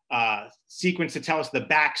animated sequence to tell us the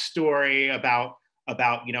backstory about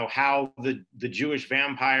you know, how the Jewish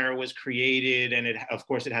vampire was created, and of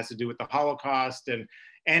course it has to do with the Holocaust, and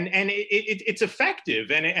it's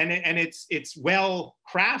effective, and it's well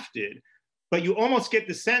crafted, but you almost get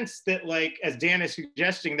the sense that, like, as Dan is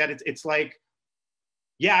suggesting, that it's like,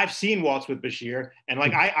 yeah, I've seen Waltz with Bashir, and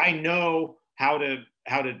like I know how to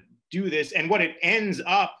do this, and what it ends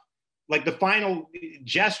up like, the final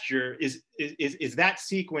gesture is that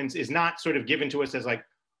sequence is not sort of given to us as like,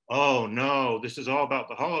 oh no, this is all about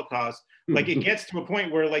the Holocaust. Like, it gets to a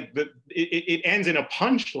point where like it ends in a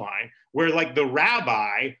punchline where like the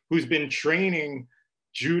rabbi who's been training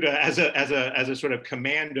Judah as a sort of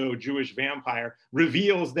commando Jewish vampire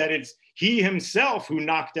reveals that it's he himself who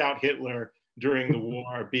knocked out Hitler during the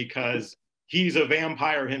war because he's a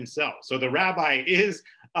vampire himself. So the rabbi is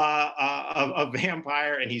a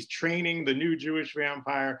vampire, and he's training the new Jewish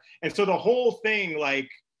vampire. And so the whole thing like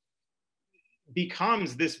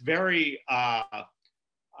becomes this very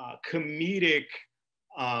comedic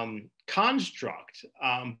construct,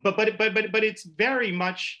 but it's very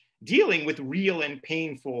much dealing with real and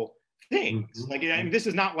painful things. Like, I mean, this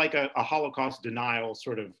is not like a Holocaust denial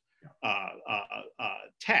sort of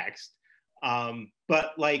text,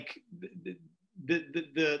 but like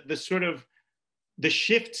the sort of the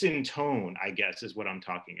shifts in tone, I guess, is what I'm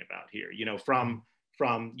talking about here. You know, from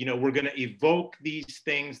you know, we're going to evoke these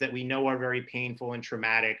things that we know are very painful and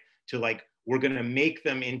traumatic to like, we're going to make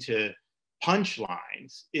them into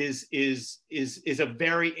punchlines is a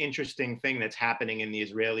very interesting thing that's happening in the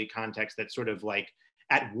Israeli context, that's sort of like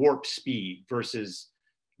at warp speed versus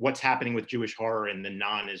what's happening with Jewish horror in the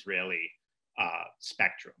non-Israeli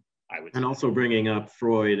spectrum, I would say. And also bringing up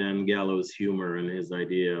Freud and Gallows humor and his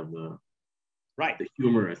idea of the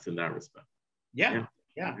humorous in that respect. Yeah.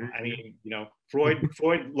 I mean, you know, Freud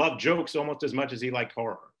loved jokes almost as much as he liked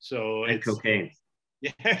horror. So and cocaine.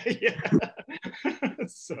 Yeah.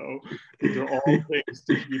 So these are all things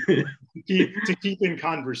to keep in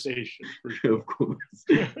conversation. For sure. Of course.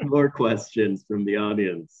 More questions from the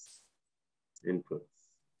audience. Inputs.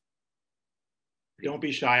 Don't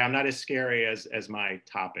be shy. I'm not as scary as my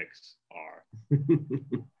topics are.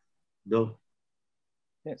 No.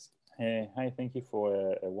 Yes. Hi, thank you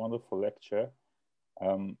for a wonderful lecture.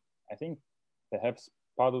 I think perhaps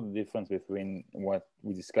part of the difference between what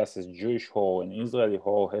we discuss as Jewish horror and Israeli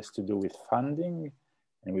horror has to do with funding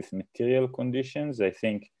and with material conditions. I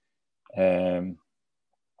think that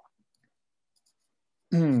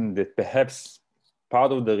perhaps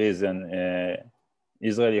part of the reason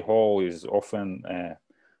Israeli horror is often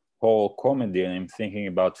horror comedy, and I'm thinking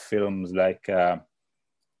about films like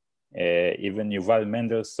even Yuval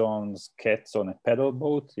Mendelssohn's Cats on a Pedal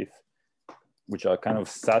Boat, which are kind of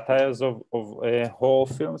satires of horror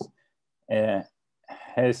films,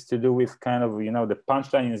 has to do with kind of, you know, the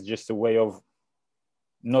punchline is just a way of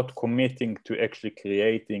not committing to actually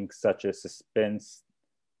creating such a suspense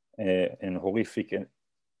and horrific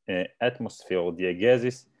atmosphere or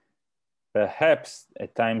diegesis, perhaps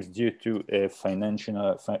at times due to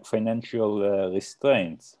financial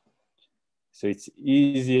restraints. So it's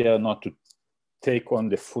easier not to take on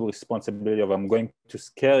the full responsibility of I'm going to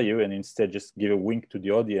scare you, and instead just give a wink to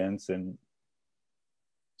the audience. And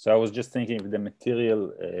so I was just thinking if the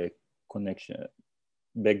material connection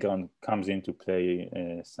background comes into play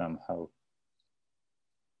somehow.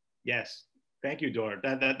 Yes, thank you, Dor.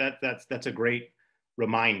 That's a great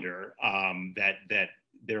reminder that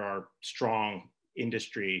there are strong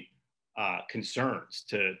industry concerns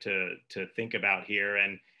to think about here,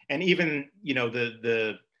 and even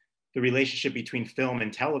the relationship between film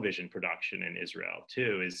and television production in Israel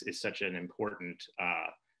too is such an important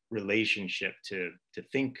relationship to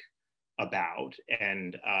think about,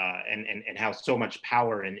 and how so much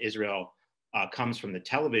power in Israel comes from the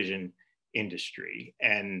television industry,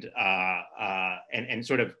 and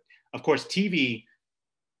sort of course TV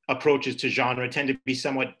approaches to genre tend to be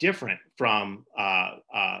somewhat different from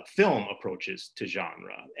film approaches to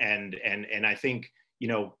genre, and I think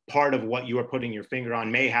part of what you are putting your finger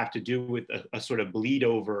on may have to do with a sort of bleed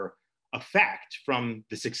over effect from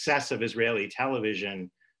the success of Israeli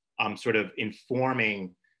television, sort of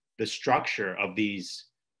informing the structure of these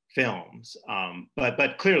films.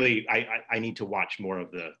 But clearly, I need to watch more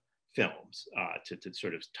of the films to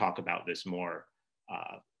sort of talk about this more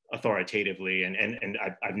authoritatively. And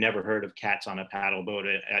I've never heard of Cats on a Paddle Boat,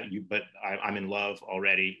 but I'm in love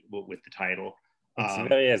already with the title. It's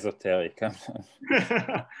very esoteric.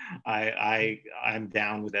 I'm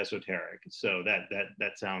down with esoteric, so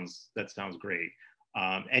that sounds great.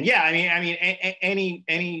 And yeah, I mean,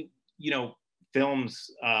 any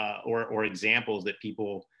films or examples that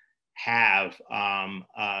people have,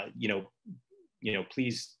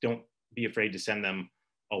 please don't be afraid to send them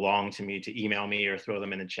along to me, to email me or throw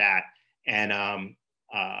them in the chat. And I'm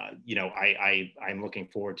looking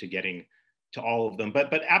forward to getting to all of them.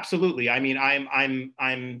 But absolutely, I mean, I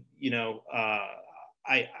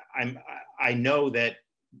know that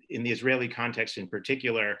in the Israeli context in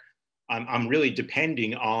particular, I'm really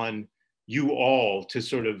depending on you all to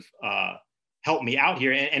sort of help me out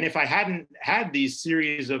here. And if I hadn't had these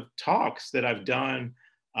series of talks that I've done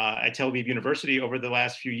at Tel Aviv University over the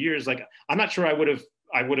last few years, like, I'm not sure I would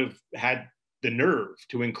have had the nerve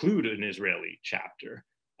to include an Israeli chapter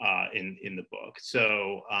in the book.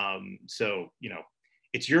 So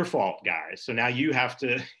it's your fault, guys. So now you have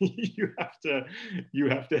to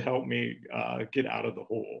help me get out of the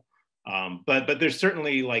hole. But there's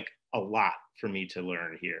certainly like a lot for me to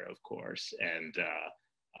learn here, of course, and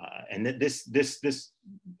this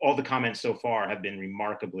all the comments so far have been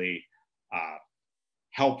remarkably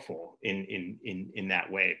helpful in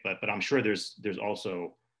that way. But I'm sure there's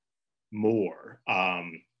also more.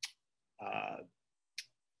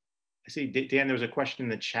 I see, Dan, there was a question in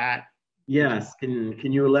the chat. Yes, can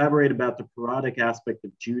you elaborate about the parodic aspect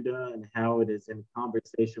of Judah and how it is in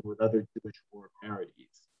conversation with other Jewish horror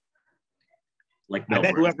parodies? Like I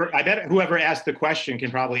bet whoever asked the question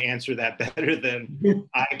can probably answer that better than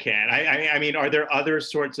I can. I mean, are there other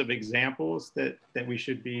sorts of examples that we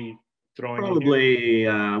should be throwing? Probably,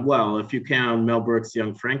 well, if you count Mel Brooks'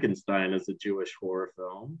 Young Frankenstein as a Jewish horror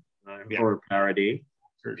film, horror parody.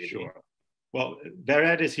 For sure. Well,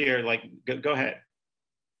 Vered is here. Like, go ahead.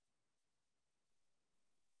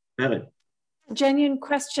 Vered. Genuine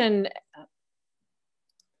question.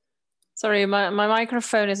 Sorry, my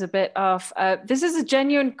microphone is a bit off. This is a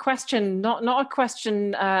genuine question, not a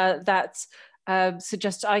question that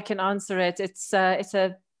suggests I can answer it. It's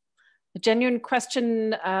a genuine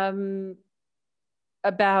question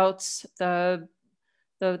about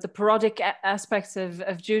the parodic aspects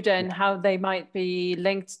of Judah and how they might be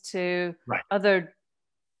linked to other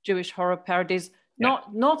Jewish horror parodies.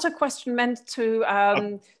 Not a question meant to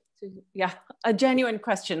a genuine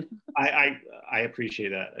question. I appreciate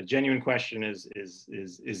that. A genuine question is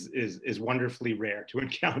wonderfully rare to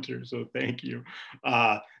encounter. So thank you.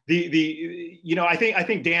 I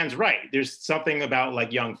think Dan's right. There's something about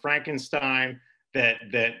like Young Frankenstein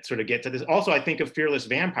that sort of get to this. Also, I think of Fearless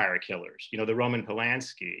Vampire Killers, the Roman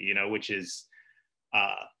Polanski, which is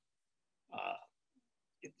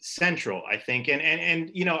central, I think.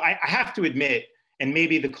 And I have to admit, and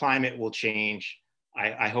maybe the climate will change.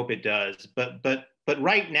 I hope it does. But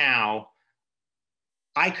right now,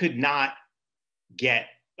 I could not get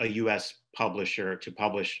a US publisher to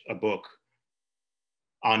publish a book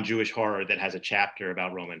on Jewish horror that has a chapter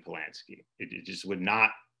about Roman Polanski. It just would not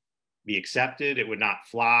be accepted. It would not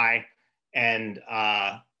fly. And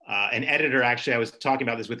an editor, actually, I was talking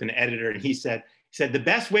about this with an editor, and he said, the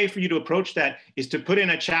best way for you to approach that is to put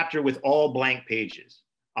in a chapter with all blank pages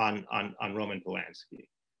on Roman Polanski,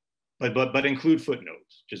 but include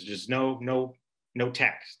footnotes, just no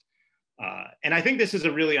text. And I think this is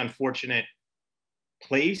a really unfortunate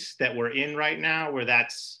place that we're in right now, where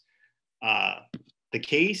that's the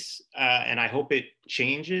case, and I hope it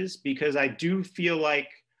changes, because I do feel like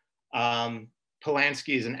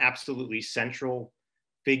Polanski is an absolutely central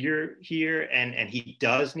figure here, and he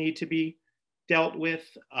does need to be dealt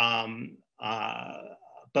with.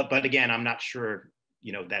 But again, I'm not sure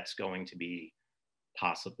that's going to be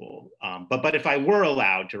possible. But if I were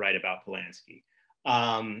allowed to write about Polanski,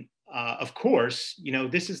 of course, you know,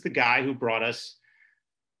 this is the guy who brought us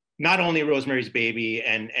not only Rosemary's Baby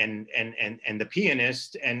and The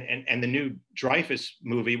Pianist and the new Dreyfus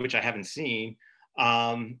movie, which I haven't seen,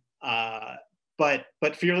 but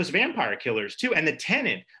Fearless Vampire Killers too, and The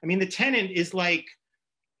Tenant. I mean, The Tenant is like,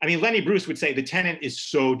 I mean, Lenny Bruce would say The Tenant is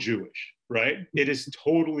so Jewish, right? It is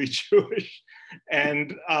totally Jewish,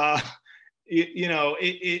 and you know,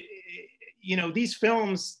 you know, these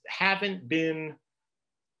films haven't been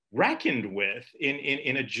reckoned with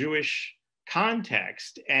in a Jewish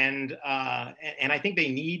context, and I think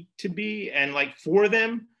they need to be, and like for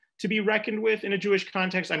them to be reckoned with in a Jewish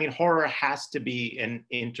context, I mean, horror has to be an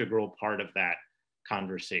integral part of that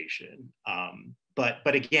conversation. But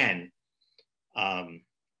again, I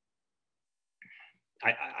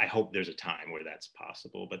hope there's a time where that's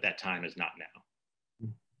possible, but that time is not now.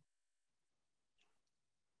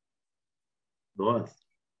 Boaz.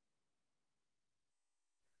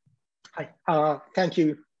 Hi, thank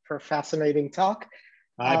you for a fascinating talk.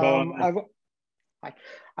 Hi, Boaz.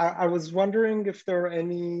 I was wondering if there are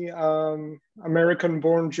any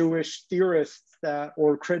American-born Jewish theorists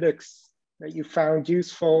or critics that you found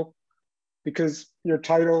useful, because your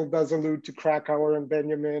title does allude to Krakauer and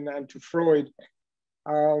Benjamin and to Freud.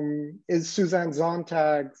 Is Susanne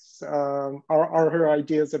Sontag's, are her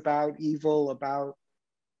ideas about evil, about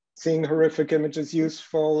seeing horrific images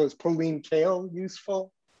useful? Is Pauline Kael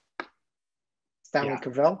useful? Stanley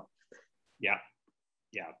Cavell? Yeah.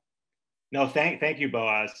 No, thank you,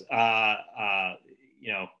 Boaz.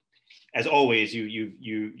 You know, as always, you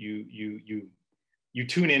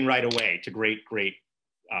tune in right away to great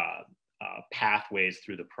pathways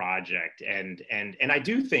through the project, and I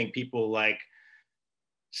do think people like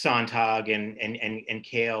Sontag and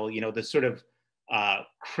Kael, you know, the sort of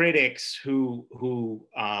critics who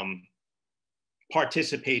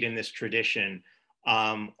participate in this tradition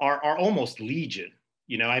are almost legion.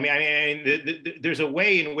 You know, I mean, there's a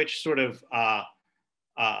way in which sort of,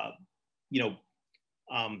 you know,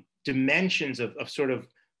 dimensions of sort of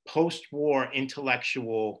post-war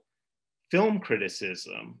intellectual film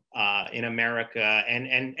criticism in America,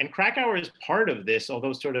 and Krakauer is part of this,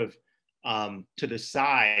 although sort of to the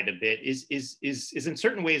side a bit, is in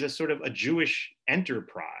certain ways a sort of a Jewish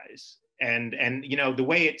enterprise, and you know, the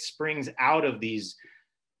way it springs out of these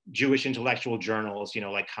Jewish intellectual journals, you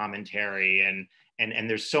know, like Commentary, and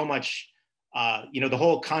there's so much, you know, the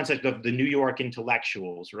whole concept of the New York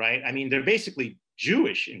intellectuals, right? I mean, they're basically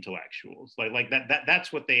Jewish intellectuals, like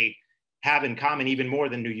that's what they have in common, even more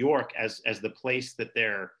than New York as the place that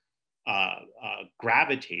they're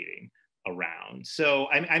gravitating around. So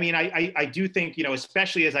I mean, I do think, you know,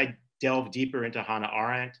 especially as I delve deeper into Hannah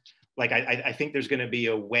Arendt, like I think there's going to be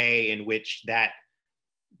a way in which that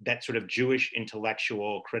sort of Jewish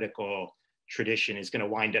intellectual critical tradition is going to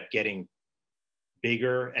wind up getting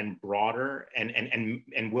bigger and broader,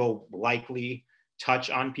 and will likely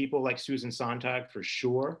touch on people like Susan Sontag for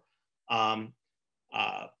sure.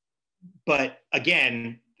 But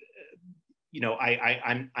again, you know,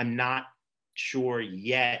 I'm not sure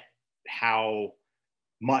yet how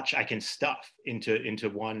much I can stuff into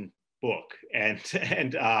one book, and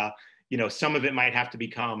you know, some of it might have to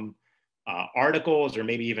become articles, or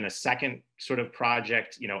maybe even a second sort of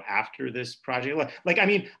project, you know, after this project. Like, I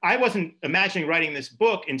mean, I wasn't imagining writing this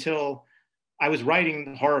book until I was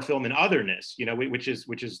writing horror film and otherness, you know, which is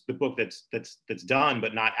the book that's done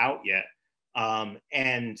but not out yet. But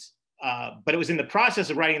it was in the process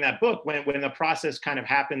of writing that book when the process kind of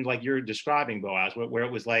happened, like you're describing, Boaz, where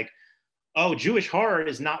it was like, oh, Jewish horror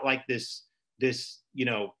is not like this you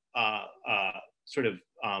know, sort of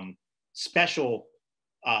special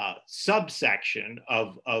subsection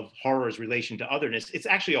of horror's relation to otherness. It's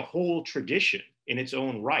actually a whole tradition in its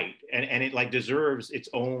own right, and it like deserves its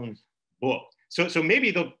own book. So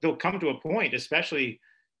maybe they'll come to a point, especially,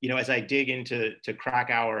 you know, as I dig into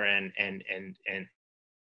Krakauer and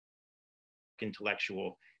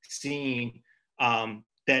intellectual scene,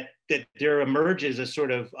 that there emerges a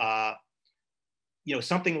sort of you know,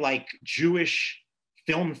 something like Jewish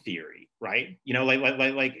film theory, right? You know,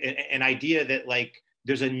 like an idea that like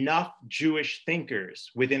there's enough Jewish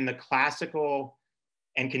thinkers within the classical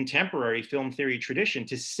and contemporary film theory tradition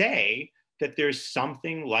to say that there's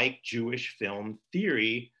something like Jewish film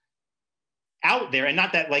theory out there, and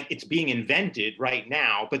not that like it's being invented right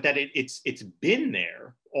now, but that it's been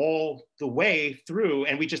there all the way through,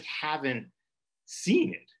 and we just haven't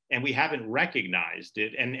seen it, and we haven't recognized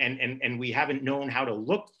it, and we haven't known how to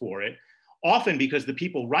look for it, often because the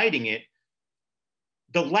people writing it,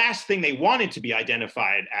 the last thing they wanted to be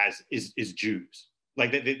identified as is Jews,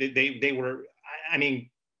 Like they were, I mean,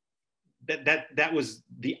 that was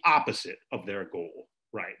the opposite of their goal,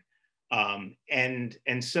 right? And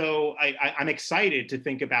so I'm excited to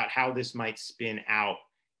think about how this might spin out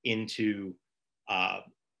into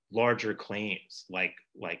larger claims like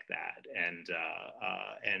that. And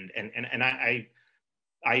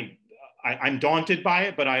I'm daunted by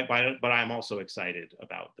it, but I'm also excited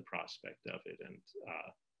about the prospect of it, and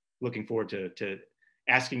looking forward to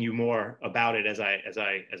asking you more about it as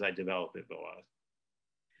I develop it, Boaz.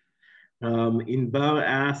 Inbal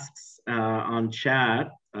asks on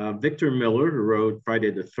chat, Victor Miller, who wrote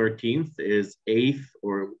Friday the 13th, is 8th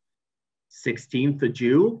or 16th a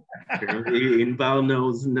Jew. Inbal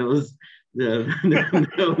knows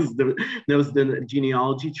the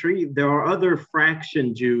genealogy tree. There are other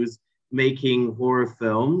fraction Jews making horror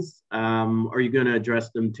films. Are you going to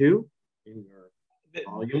address them too in your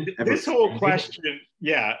volume? This whole question,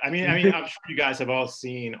 yeah. I mean, I'm sure you guys have all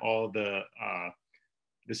seen all the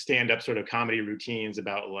stand-up sort of comedy routines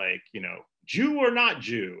about, like, you know, Jew or not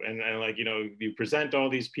Jew, and like, you know, you present all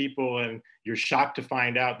these people and you're shocked to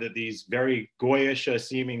find out that these very goyish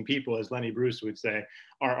seeming people, as Lenny Bruce would say,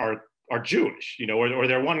 are Jewish, you know, or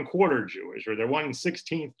they're 1/4 Jewish, or they're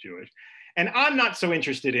 1/16 Jewish. And I'm not so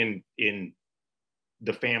interested in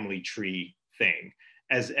the family tree thing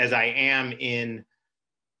as I am in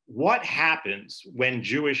what happens when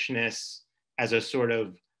Jewishness as a sort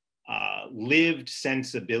of lived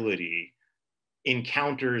sensibility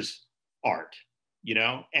encounters art, you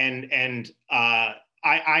know, and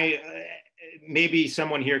I maybe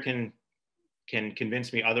someone here can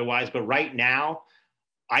convince me otherwise, but right now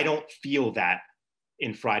I don't feel that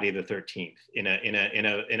in Friday the 13th in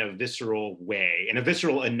a visceral way, in a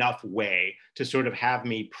visceral enough way to sort of have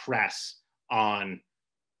me press on.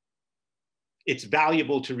 It's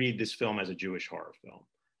valuable to read this film as a Jewish horror film.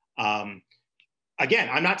 Again,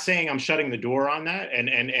 I'm not saying I'm shutting the door on that. And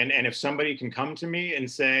if somebody can come to me and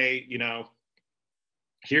say, you know,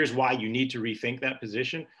 here's why you need to rethink that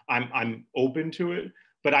position, I'm open to it.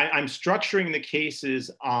 But I'm structuring the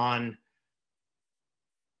cases on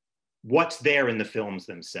what's there in the films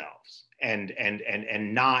themselves, and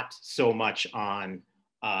not so much on,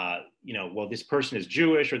 you know, well, this person is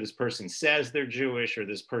Jewish, or this person says they're Jewish, or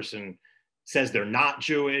this person says they're not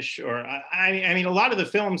Jewish. Or I mean, a lot of the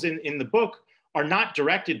films in the book are not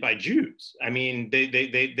directed by Jews. I mean,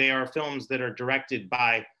 they are films that are directed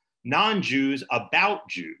by non-Jews about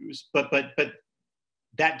Jews, but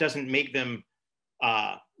that doesn't make them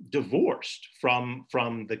divorced from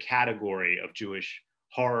the category of Jewish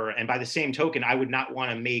horror. And by the same token, I would not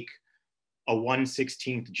want to make a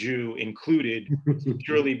 1/16 Jew included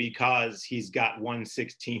purely because he's got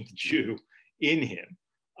 1/16 Jew in him.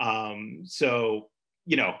 So,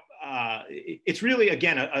 you know, it's really,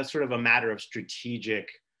 again, a sort of a matter of strategic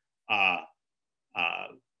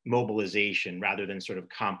mobilization rather than sort of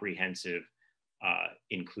comprehensive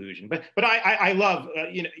inclusion. But I love,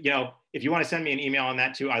 you know, if you want to send me an email on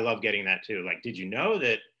that too, I love getting that too. Like, did you know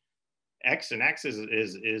that X and X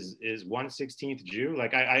is 1/16 Jew?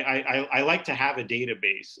 Like, I like to have a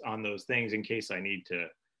database on those things in case I need to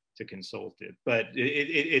consult it. But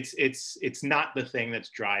it's not the thing that's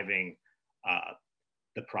driving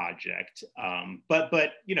the project.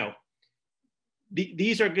 But you know,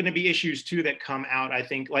 these are going to be issues too that come out, I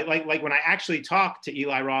think, like when I actually talk to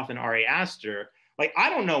Eli Roth and Ari Aster, like,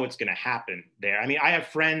 I don't know what's going to happen there. I mean, I have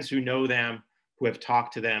friends who know them, who have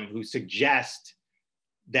talked to them, who suggest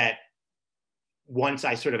that once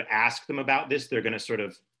I sort of ask them about this, they're going to sort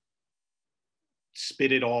of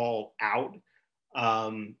spit it all out.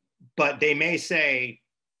 But they may say,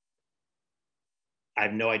 I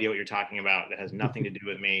have no idea what you're talking about. That has nothing to do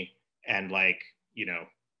with me. And, like, you know,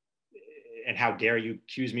 and how dare you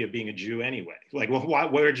accuse me of being a Jew anyway? Like, well,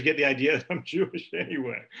 where'd you get the idea that I'm Jewish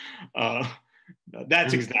anyway?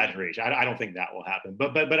 That's exaggeration. I don't think that will happen.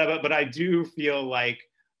 But I do feel like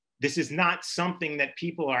this is not something that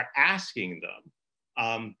people are asking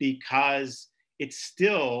them, because it's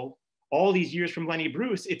still, all these years from Lenny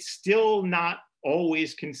Bruce, it's still not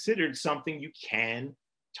always considered something you can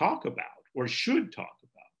talk about or should talk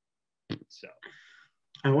about. So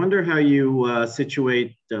I wonder how you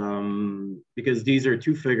situate, because these are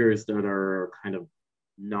two figures that are kind of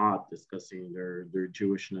not discussing their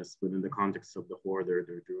Jewishness within the context of the horror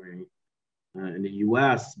they're doing in the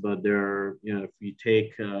US, but they're, you know, if you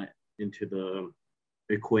take into the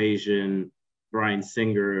equation Bryan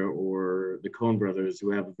Singer or the Coen brothers, who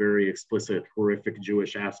have very explicit horrific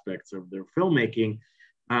Jewish aspects of their filmmaking,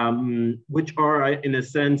 which are in a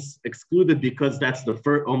sense excluded because that's the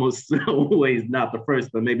first, almost always not the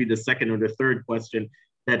first, but maybe the second or the third question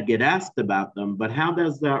that get asked about them, but how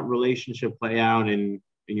does that relationship play out in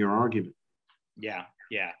your argument? Yeah.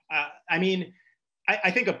 I mean,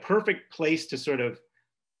 I think a perfect place to sort of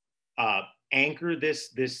anchor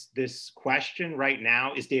this question right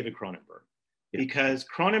now is David Cronenberg, because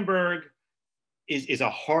Cronenberg is a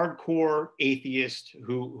hardcore atheist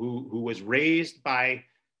who was raised by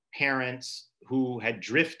parents who had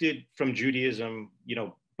drifted from Judaism,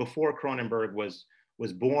 before Cronenberg was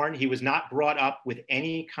born. He was not brought up with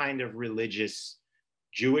any kind of religious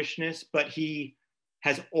Jewishness, but he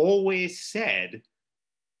has always said,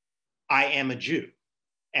 I am a Jew.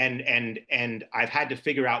 And I've had to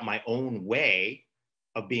figure out my own way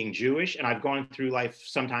of being Jewish. And I've gone through life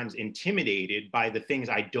sometimes intimidated by the things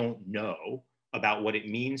I don't know about what it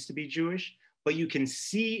means to be Jewish. But you can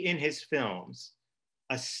see in his films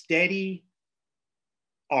a steady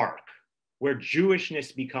arc where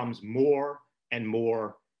Jewishness becomes more and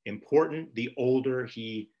more important the older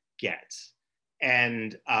he gets.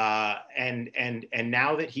 And now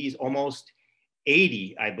that he's almost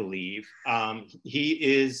 80, I believe, he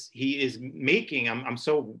is making. I'm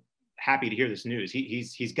so happy to hear this news.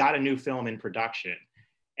 He's got a new film in production,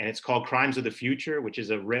 and it's called Crimes of the Future, which is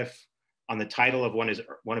a riff on the title of one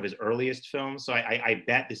of his earliest films. So I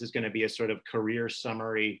bet this is going to be a sort of career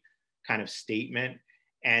summary kind of statement.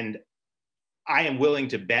 And I am willing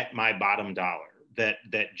to bet my bottom dollar that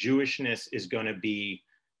Jewishness is going to be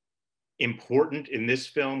important in this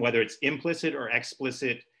film, whether it's implicit or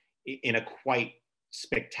explicit, in a quite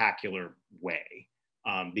spectacular way,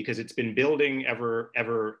 because it's been building ever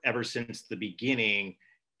since the beginning.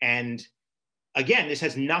 And again, this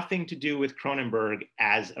has nothing to do with Cronenberg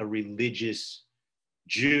as a religious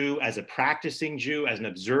Jew, as a practicing Jew, as an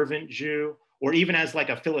observant Jew, or even as like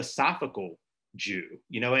a philosophical Jew.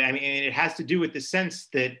 I mean, it has to do with the sense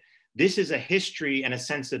that this is a history and a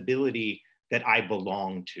sensibility that I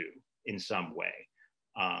belong to in some way.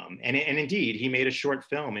 And indeed, he made a short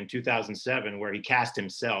film in 2007 where he cast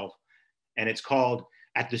himself, and it's called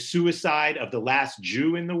At the Suicide of the Last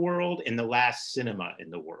Jew in the World in the Last Cinema in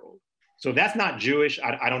the World. So if that's not Jewish,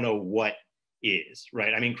 I don't know what is,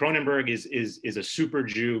 right? I mean, Cronenberg is a super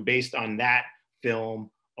Jew based on that film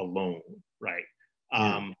alone, right?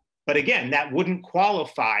 But again, that wouldn't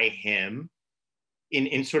qualify him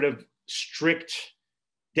in sort of strict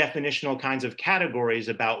definitional kinds of categories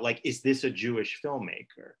about like, is this a Jewish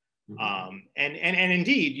filmmaker? Mm-hmm. And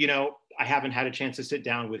indeed, I haven't had a chance to sit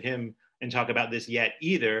down with him and talk about this yet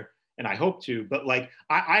either, and I hope to, but like,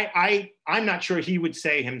 I'm not sure he would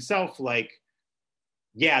say himself like,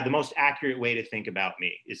 yeah, the most accurate way to think about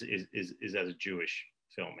me is as a Jewish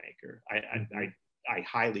filmmaker. I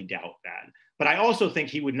highly doubt that. But I also think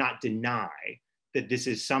he would not deny that this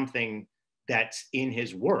is something that's in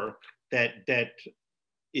his work that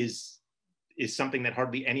is something that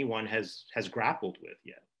hardly anyone has grappled with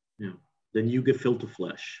yet. Yeah, the new gefilte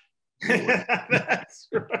flesh. That's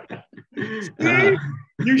right.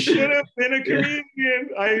 You should have been a comedian.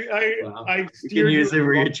 I you can use it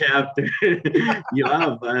for your chapter.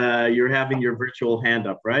 You're having your virtual hand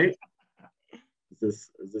up, right?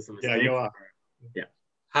 Is this a mistake? Yeah, you are. Yeah.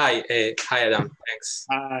 Hi, Adam. Thanks.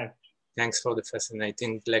 Hi. Thanks for the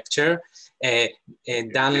fascinating lecture.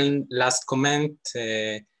 Dan's last comment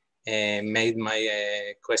made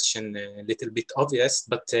my question a little bit obvious,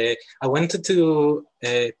 but I wanted to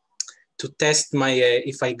test my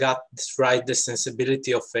if I got right the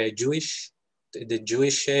sensibility of the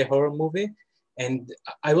Jewish horror movie, and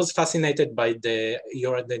I was fascinated by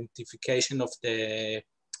your identification of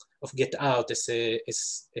Get Out as a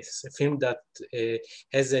film that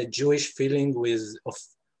has a Jewish feeling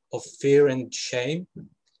of fear and shame.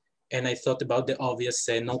 And I thought about the obvious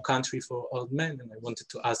No Country for Old Men, and I wanted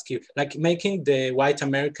to ask you, like making the white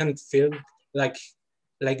American feel like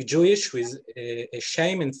Jewish with a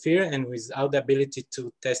shame and fear, and without the ability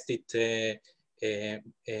to test it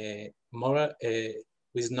moral,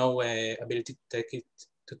 with no ability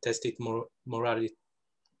to test it morally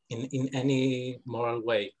in any moral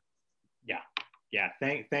way. Yeah.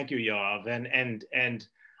 Thank you, Yoav. And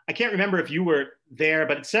I can't remember if you were there,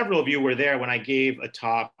 but several of you were there when I gave a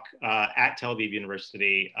talk at Tel Aviv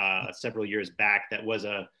University several years back. That was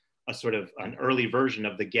a sort of an early version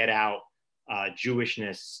of the Get Out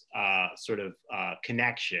Jewishness sort of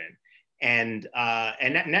connection. And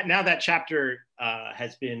now that chapter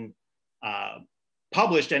has been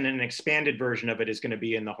published, and an expanded version of it is going to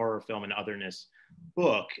be in the Horror Film and Otherness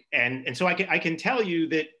book. And so I can tell you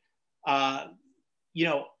that,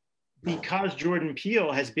 because Jordan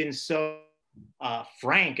Peele has been so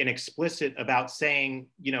frank and explicit about saying,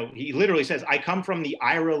 he literally says, I come from the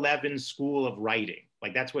Ira Levin school of writing.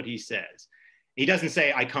 Like, that's what he says. he doesn't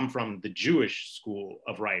say, I come from the Jewish school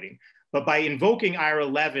of writing, but by invoking Ira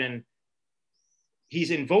Levin, he's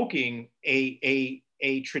invoking a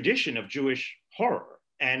tradition of Jewish horror.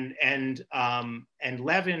 And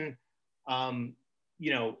Levin,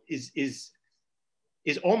 you know, is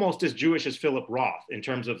almost as Jewish as Philip Roth in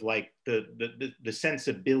terms of like the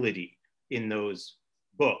sensibility in those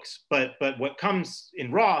books. But what comes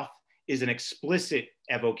in Roth is an explicit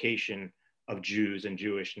evocation of Jews and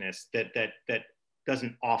Jewishness that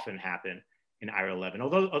doesn't often happen in Ira Levin,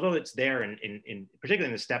 although it's there in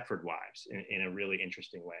particularly in the Stepford Wives in a really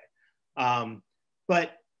interesting way.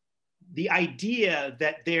 But the idea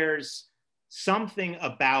that there's something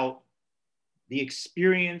about the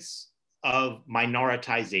experience of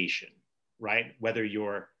minoritization, right? Whether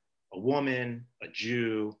you're a woman, a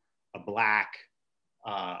Jew, a Black,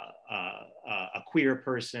 a queer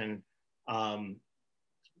person,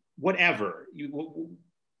 whatever.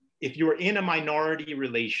 If you're in a minority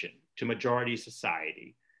relation to majority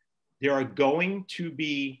society, there are going to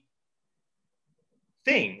be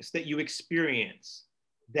things that you experience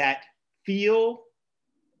that feel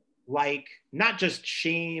like not just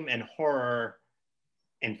shame and horror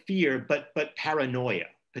and fear, but paranoia,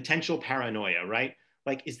 potential paranoia, right?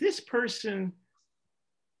 Like, is this person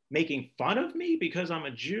making fun of me because I'm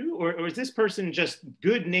a Jew? Or is this person just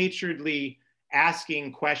good-naturedly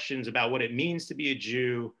asking questions about what it means to be a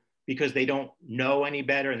Jew because they don't know any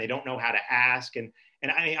better and they don't know how to ask? And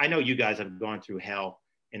I know you guys have gone through hell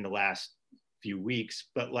in the last few weeks,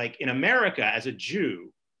 but like in America as a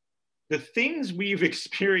Jew, the things we've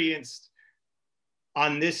experienced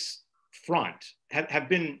on this front have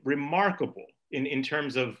been remarkable in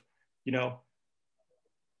terms of, you know,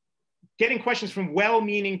 getting questions from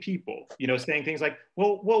well-meaning people, you know, saying things like,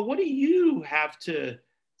 well, what do you have to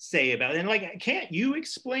say about it? And like, can't you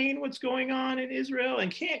explain what's going on in Israel?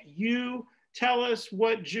 And can't you tell us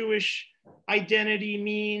what Jewish identity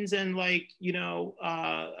means? And like, you know,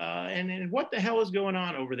 and what the hell is going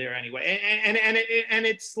on over there anyway? And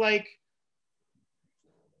it's like,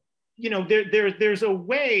 you know, there's a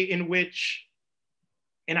way in which,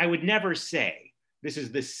 and I would never say this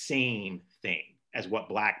is the same thing as what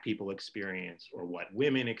Black people experience or what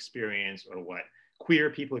women experience or what queer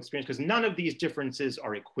people experience, because none of these differences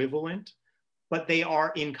are equivalent, but they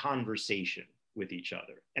are in conversation with each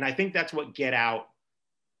other. And I think that's what Get Out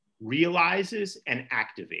realizes and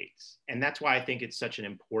activates. And that's why I think it's such an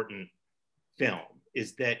important film,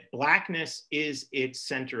 is that Blackness is its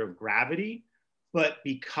center of gravity, but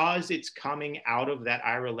because it's coming out of that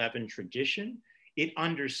Ira Levin tradition, it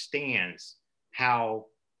understands how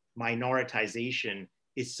minoritization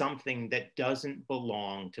is something that doesn't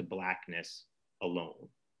belong to Blackness alone.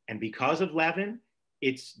 And because of Levin,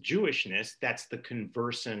 it's Jewishness that's the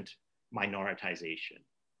conversant minoritization.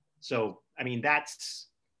 So, I mean, that's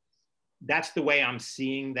the way I'm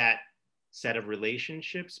seeing that set of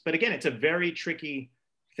relationships. But again, it's a very tricky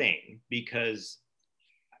thing because,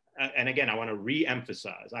 and again, I want to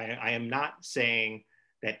re-emphasize, I am not saying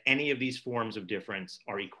that any of these forms of difference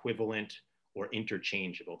are equivalent or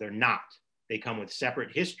interchangeable. They're not. They come with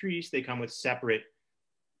separate histories. They come with separate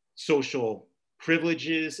social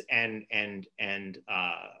privileges and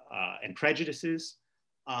prejudices.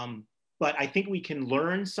 But I think we can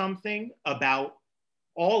learn something about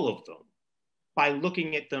all of them by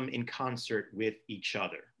looking at them in concert with each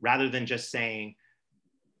other, rather than just saying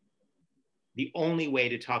the only way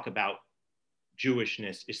to talk about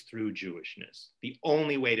Jewishness is through Jewishness. The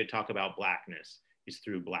only way to talk about Blackness is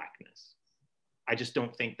through Blackness. I just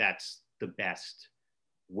don't think that's the best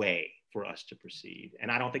way for us to proceed.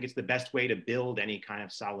 And I don't think it's the best way to build any kind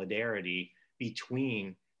of solidarity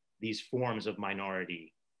between these forms of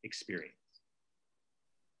minority experience.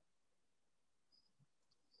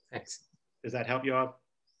 Thanks. Does that help you out?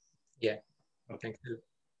 Yeah. Okay. Thank you.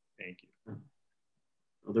 Thank you.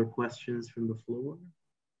 Other questions from the floor?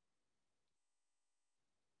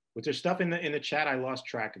 Was there stuff in the chat? I lost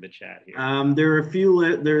track of the chat here. There are a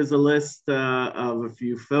few. There's a list of a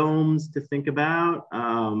few films to think about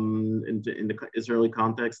in the Israeli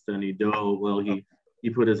context. And Ido, well, he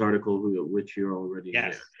put his article, which you're already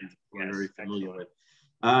very familiar with.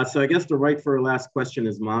 So I guess the right for a last question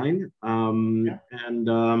is mine.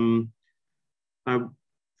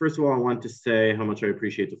 First of all, I want to say how much I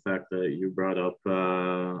appreciate the fact that you brought up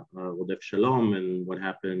Rodef Shalom and what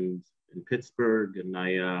happened in Pittsburgh. And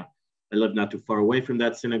I lived not too far away from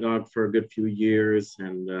that synagogue for a good few years.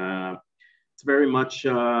 And it's very much,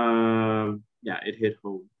 it hit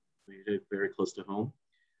home. It hit very close to home.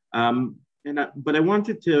 But I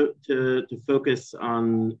wanted to focus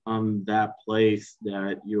on that place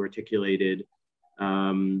that you articulated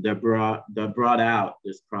that brought out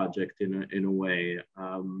this project in a way.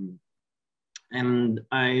 And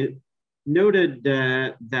I noted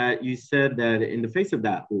that you said that in the face of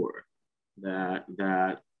that horror, that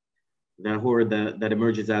horror that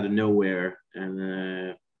emerges out of nowhere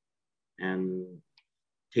and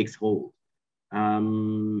takes hold,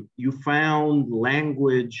 you found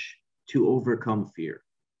language to overcome fear,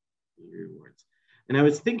 in your words. And I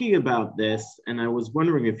was thinking about this, and I was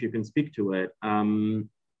wondering if you can speak to it in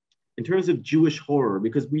terms of Jewish horror,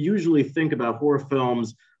 because we usually think about horror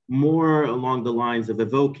films more along the lines of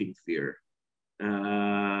evoking fear,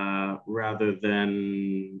 rather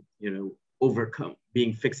than,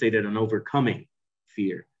 being fixated on overcoming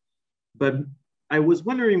fear. But I was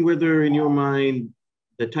wondering whether, in your mind,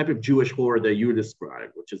 the type of Jewish horror that you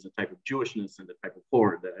describe, which is the type of Jewishness and the type of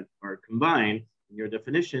horror that are combined in your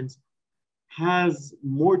definitions, has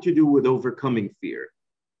more to do with overcoming fear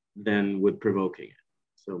than with provoking it.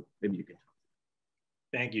 So maybe you can talk.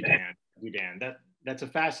 Thank you, Dan. That's a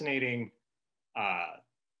fascinating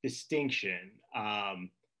distinction. And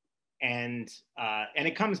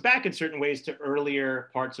it comes back in certain ways to earlier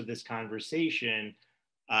parts of this conversation.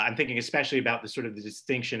 I'm thinking especially about the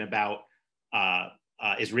distinction about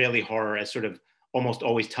Israeli horror as sort of almost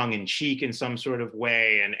always tongue-in-cheek in some sort of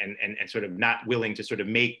way, and sort of not willing to sort of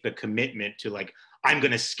make the commitment to, like, I'm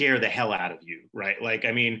going to scare the hell out of you, right? Like,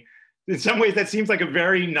 I mean, in some ways that seems like a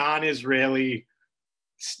very non-Israeli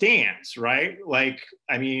stance, right? Like,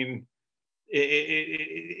 I mean,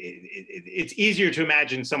 it's easier to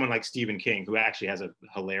imagine someone like Stephen King, who actually has a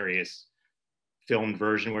hilarious filmed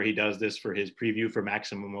version where he does this for his preview for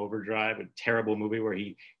Maximum Overdrive, a terrible movie where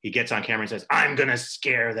he gets on camera and says, I'm gonna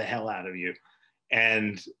scare the hell out of you.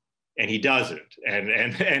 And he doesn't.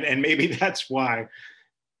 And maybe that's why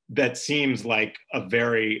that seems like a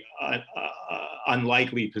very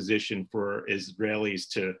unlikely position for Israelis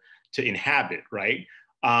to inhabit, right?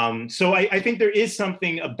 So I think there is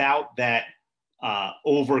something about that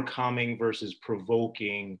overcoming versus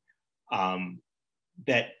provoking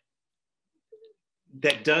that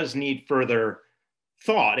does need further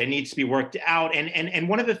thought. It needs to be worked out. And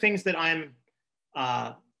one of the things that I'm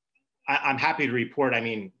happy to report, I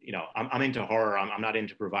mean, I'm into horror. I'm not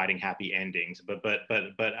into providing happy endings, but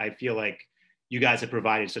I feel like you guys have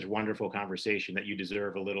provided such wonderful conversation that you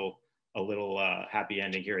deserve a little happy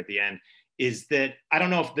ending here at the end. Is that, I don't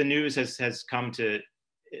know if the news has come to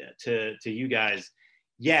you guys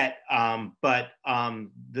yet, but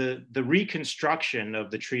the reconstruction of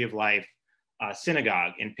the Tree of Life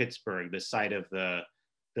synagogue in Pittsburgh, the site of the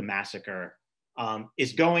massacre,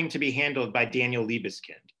 is going to be handled by Daniel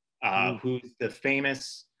Libeskind, who's the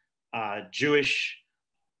famous Jewish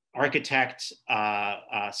architect,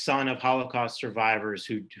 son of Holocaust survivors,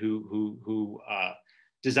 who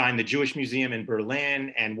designed the Jewish Museum in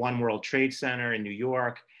Berlin and One World Trade Center in New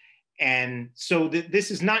York. And so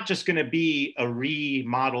this is not just going to be a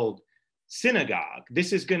remodeled synagogue.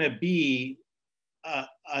 This is going to be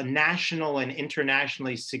a national and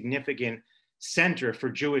internationally significant center for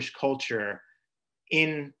Jewish culture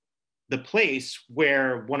in the place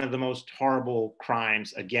where one of the most horrible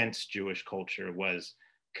crimes against Jewish culture was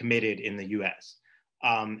committed in the US.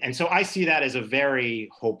 And so I see that as a very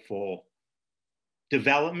hopeful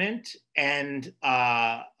development, and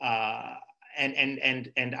I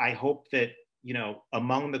hope that,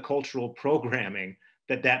 among the cultural programming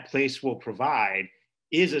that place will provide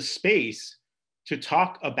is a space to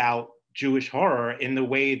talk about Jewish horror in the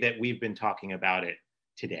way that we've been talking about it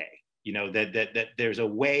today. That there's a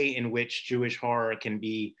way in which Jewish horror can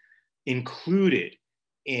be included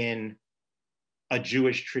in a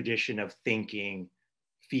Jewish tradition of thinking,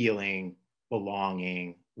 feeling,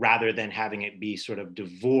 belonging, rather than having it be sort of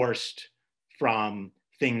divorced from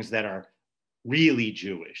things that are really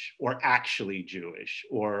Jewish or actually Jewish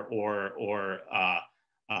or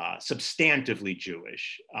substantively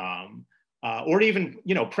Jewish, or even,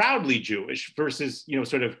 proudly Jewish versus,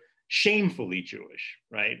 sort of shamefully Jewish,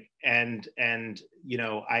 right? And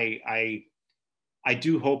I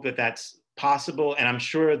do hope that that's possible, and I'm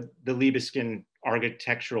sure the Libeskind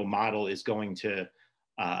architectural model is going to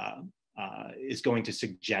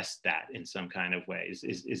suggest that in some kind of way,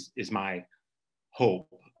 is my hope,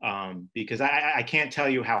 because I can't tell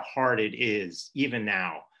you how hard it is even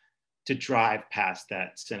now to drive past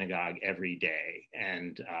that synagogue every day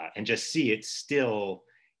and just see it still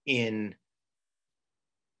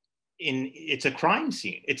it's a crime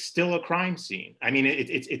scene. It's still a crime scene. I mean,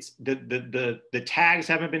 it's the tags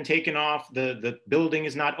haven't been taken off. The building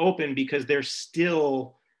is not open because they're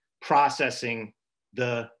still processing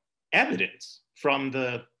the evidence from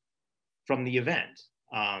the event.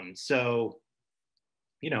 So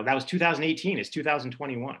that was 2018, it's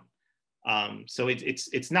 2021. So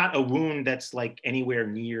it's not a wound that's like anywhere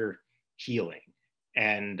near healing.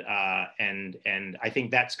 And I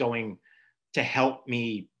think that's going to help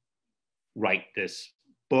me write this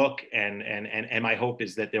book. And my hope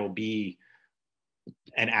is that there will be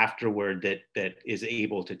an afterword that is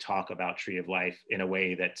able to talk about Tree of Life in a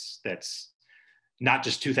way that's not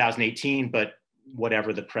just 2018, but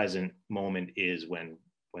whatever the present moment is when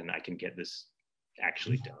I can get this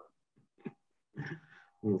actually done.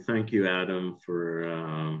 Well, thank you, Adam, for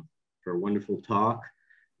a wonderful talk.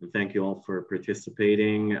 And thank you all for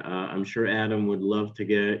participating. I'm sure Adam would love to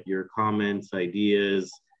get your comments,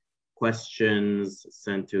 ideas, questions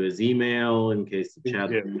sent to his email in case the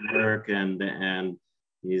chat doesn't work. And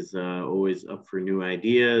he's always up for new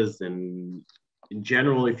ideas. And in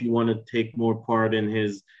general, if you want to take more part in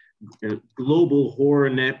his global horror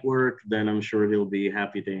network, then I'm sure he'll be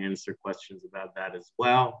happy to answer questions about that as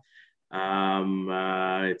well.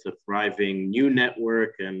 It's a thriving new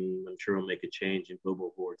network, and I'm sure it'll make a change in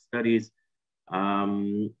global horror studies.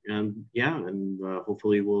 And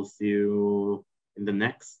hopefully we'll see you in the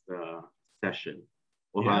next session.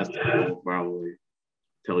 Ohad will probably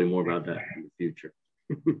tell you more about that in the future.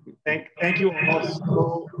 Thank you all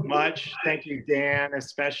so much. Thank you, Dan,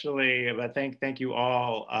 especially, but thank you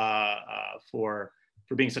all for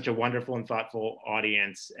being such a wonderful and thoughtful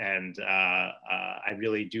audience. And I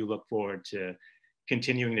really do look forward to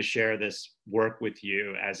continuing to share this work with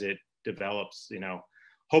you as it develops,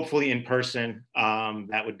 hopefully in person.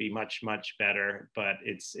 That would be much, much better, but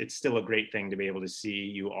it's still a great thing to be able to see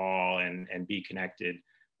you all and be connected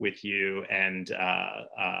with you. And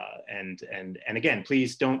again,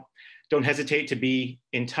 please don't hesitate to be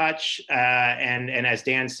in touch. And as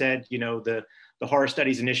Dan said, the horror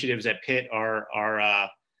studies initiatives at Pitt are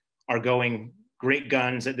going great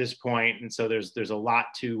guns at this point, and so there's a lot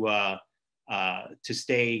to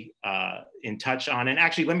stay in touch on. And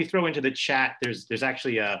actually, let me throw into the chat. There's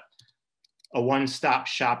actually a one-stop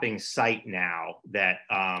shopping site now that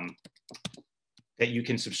you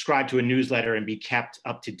can subscribe to a newsletter and be kept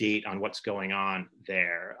up to date on what's going on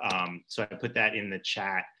there. So I put that in the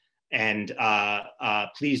chat. And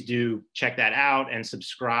please do check that out and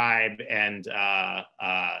subscribe. And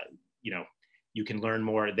you can learn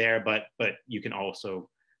more there, but you can also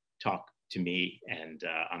talk to me, and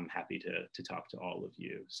I'm happy to talk to all of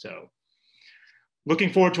you. So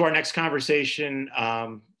looking forward to our next conversation.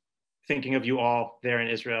 Thinking of you all there in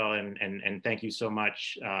Israel, and thank you so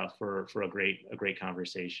much for a great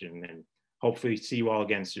conversation, and hopefully see you all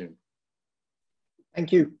again soon.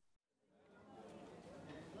 Thank you.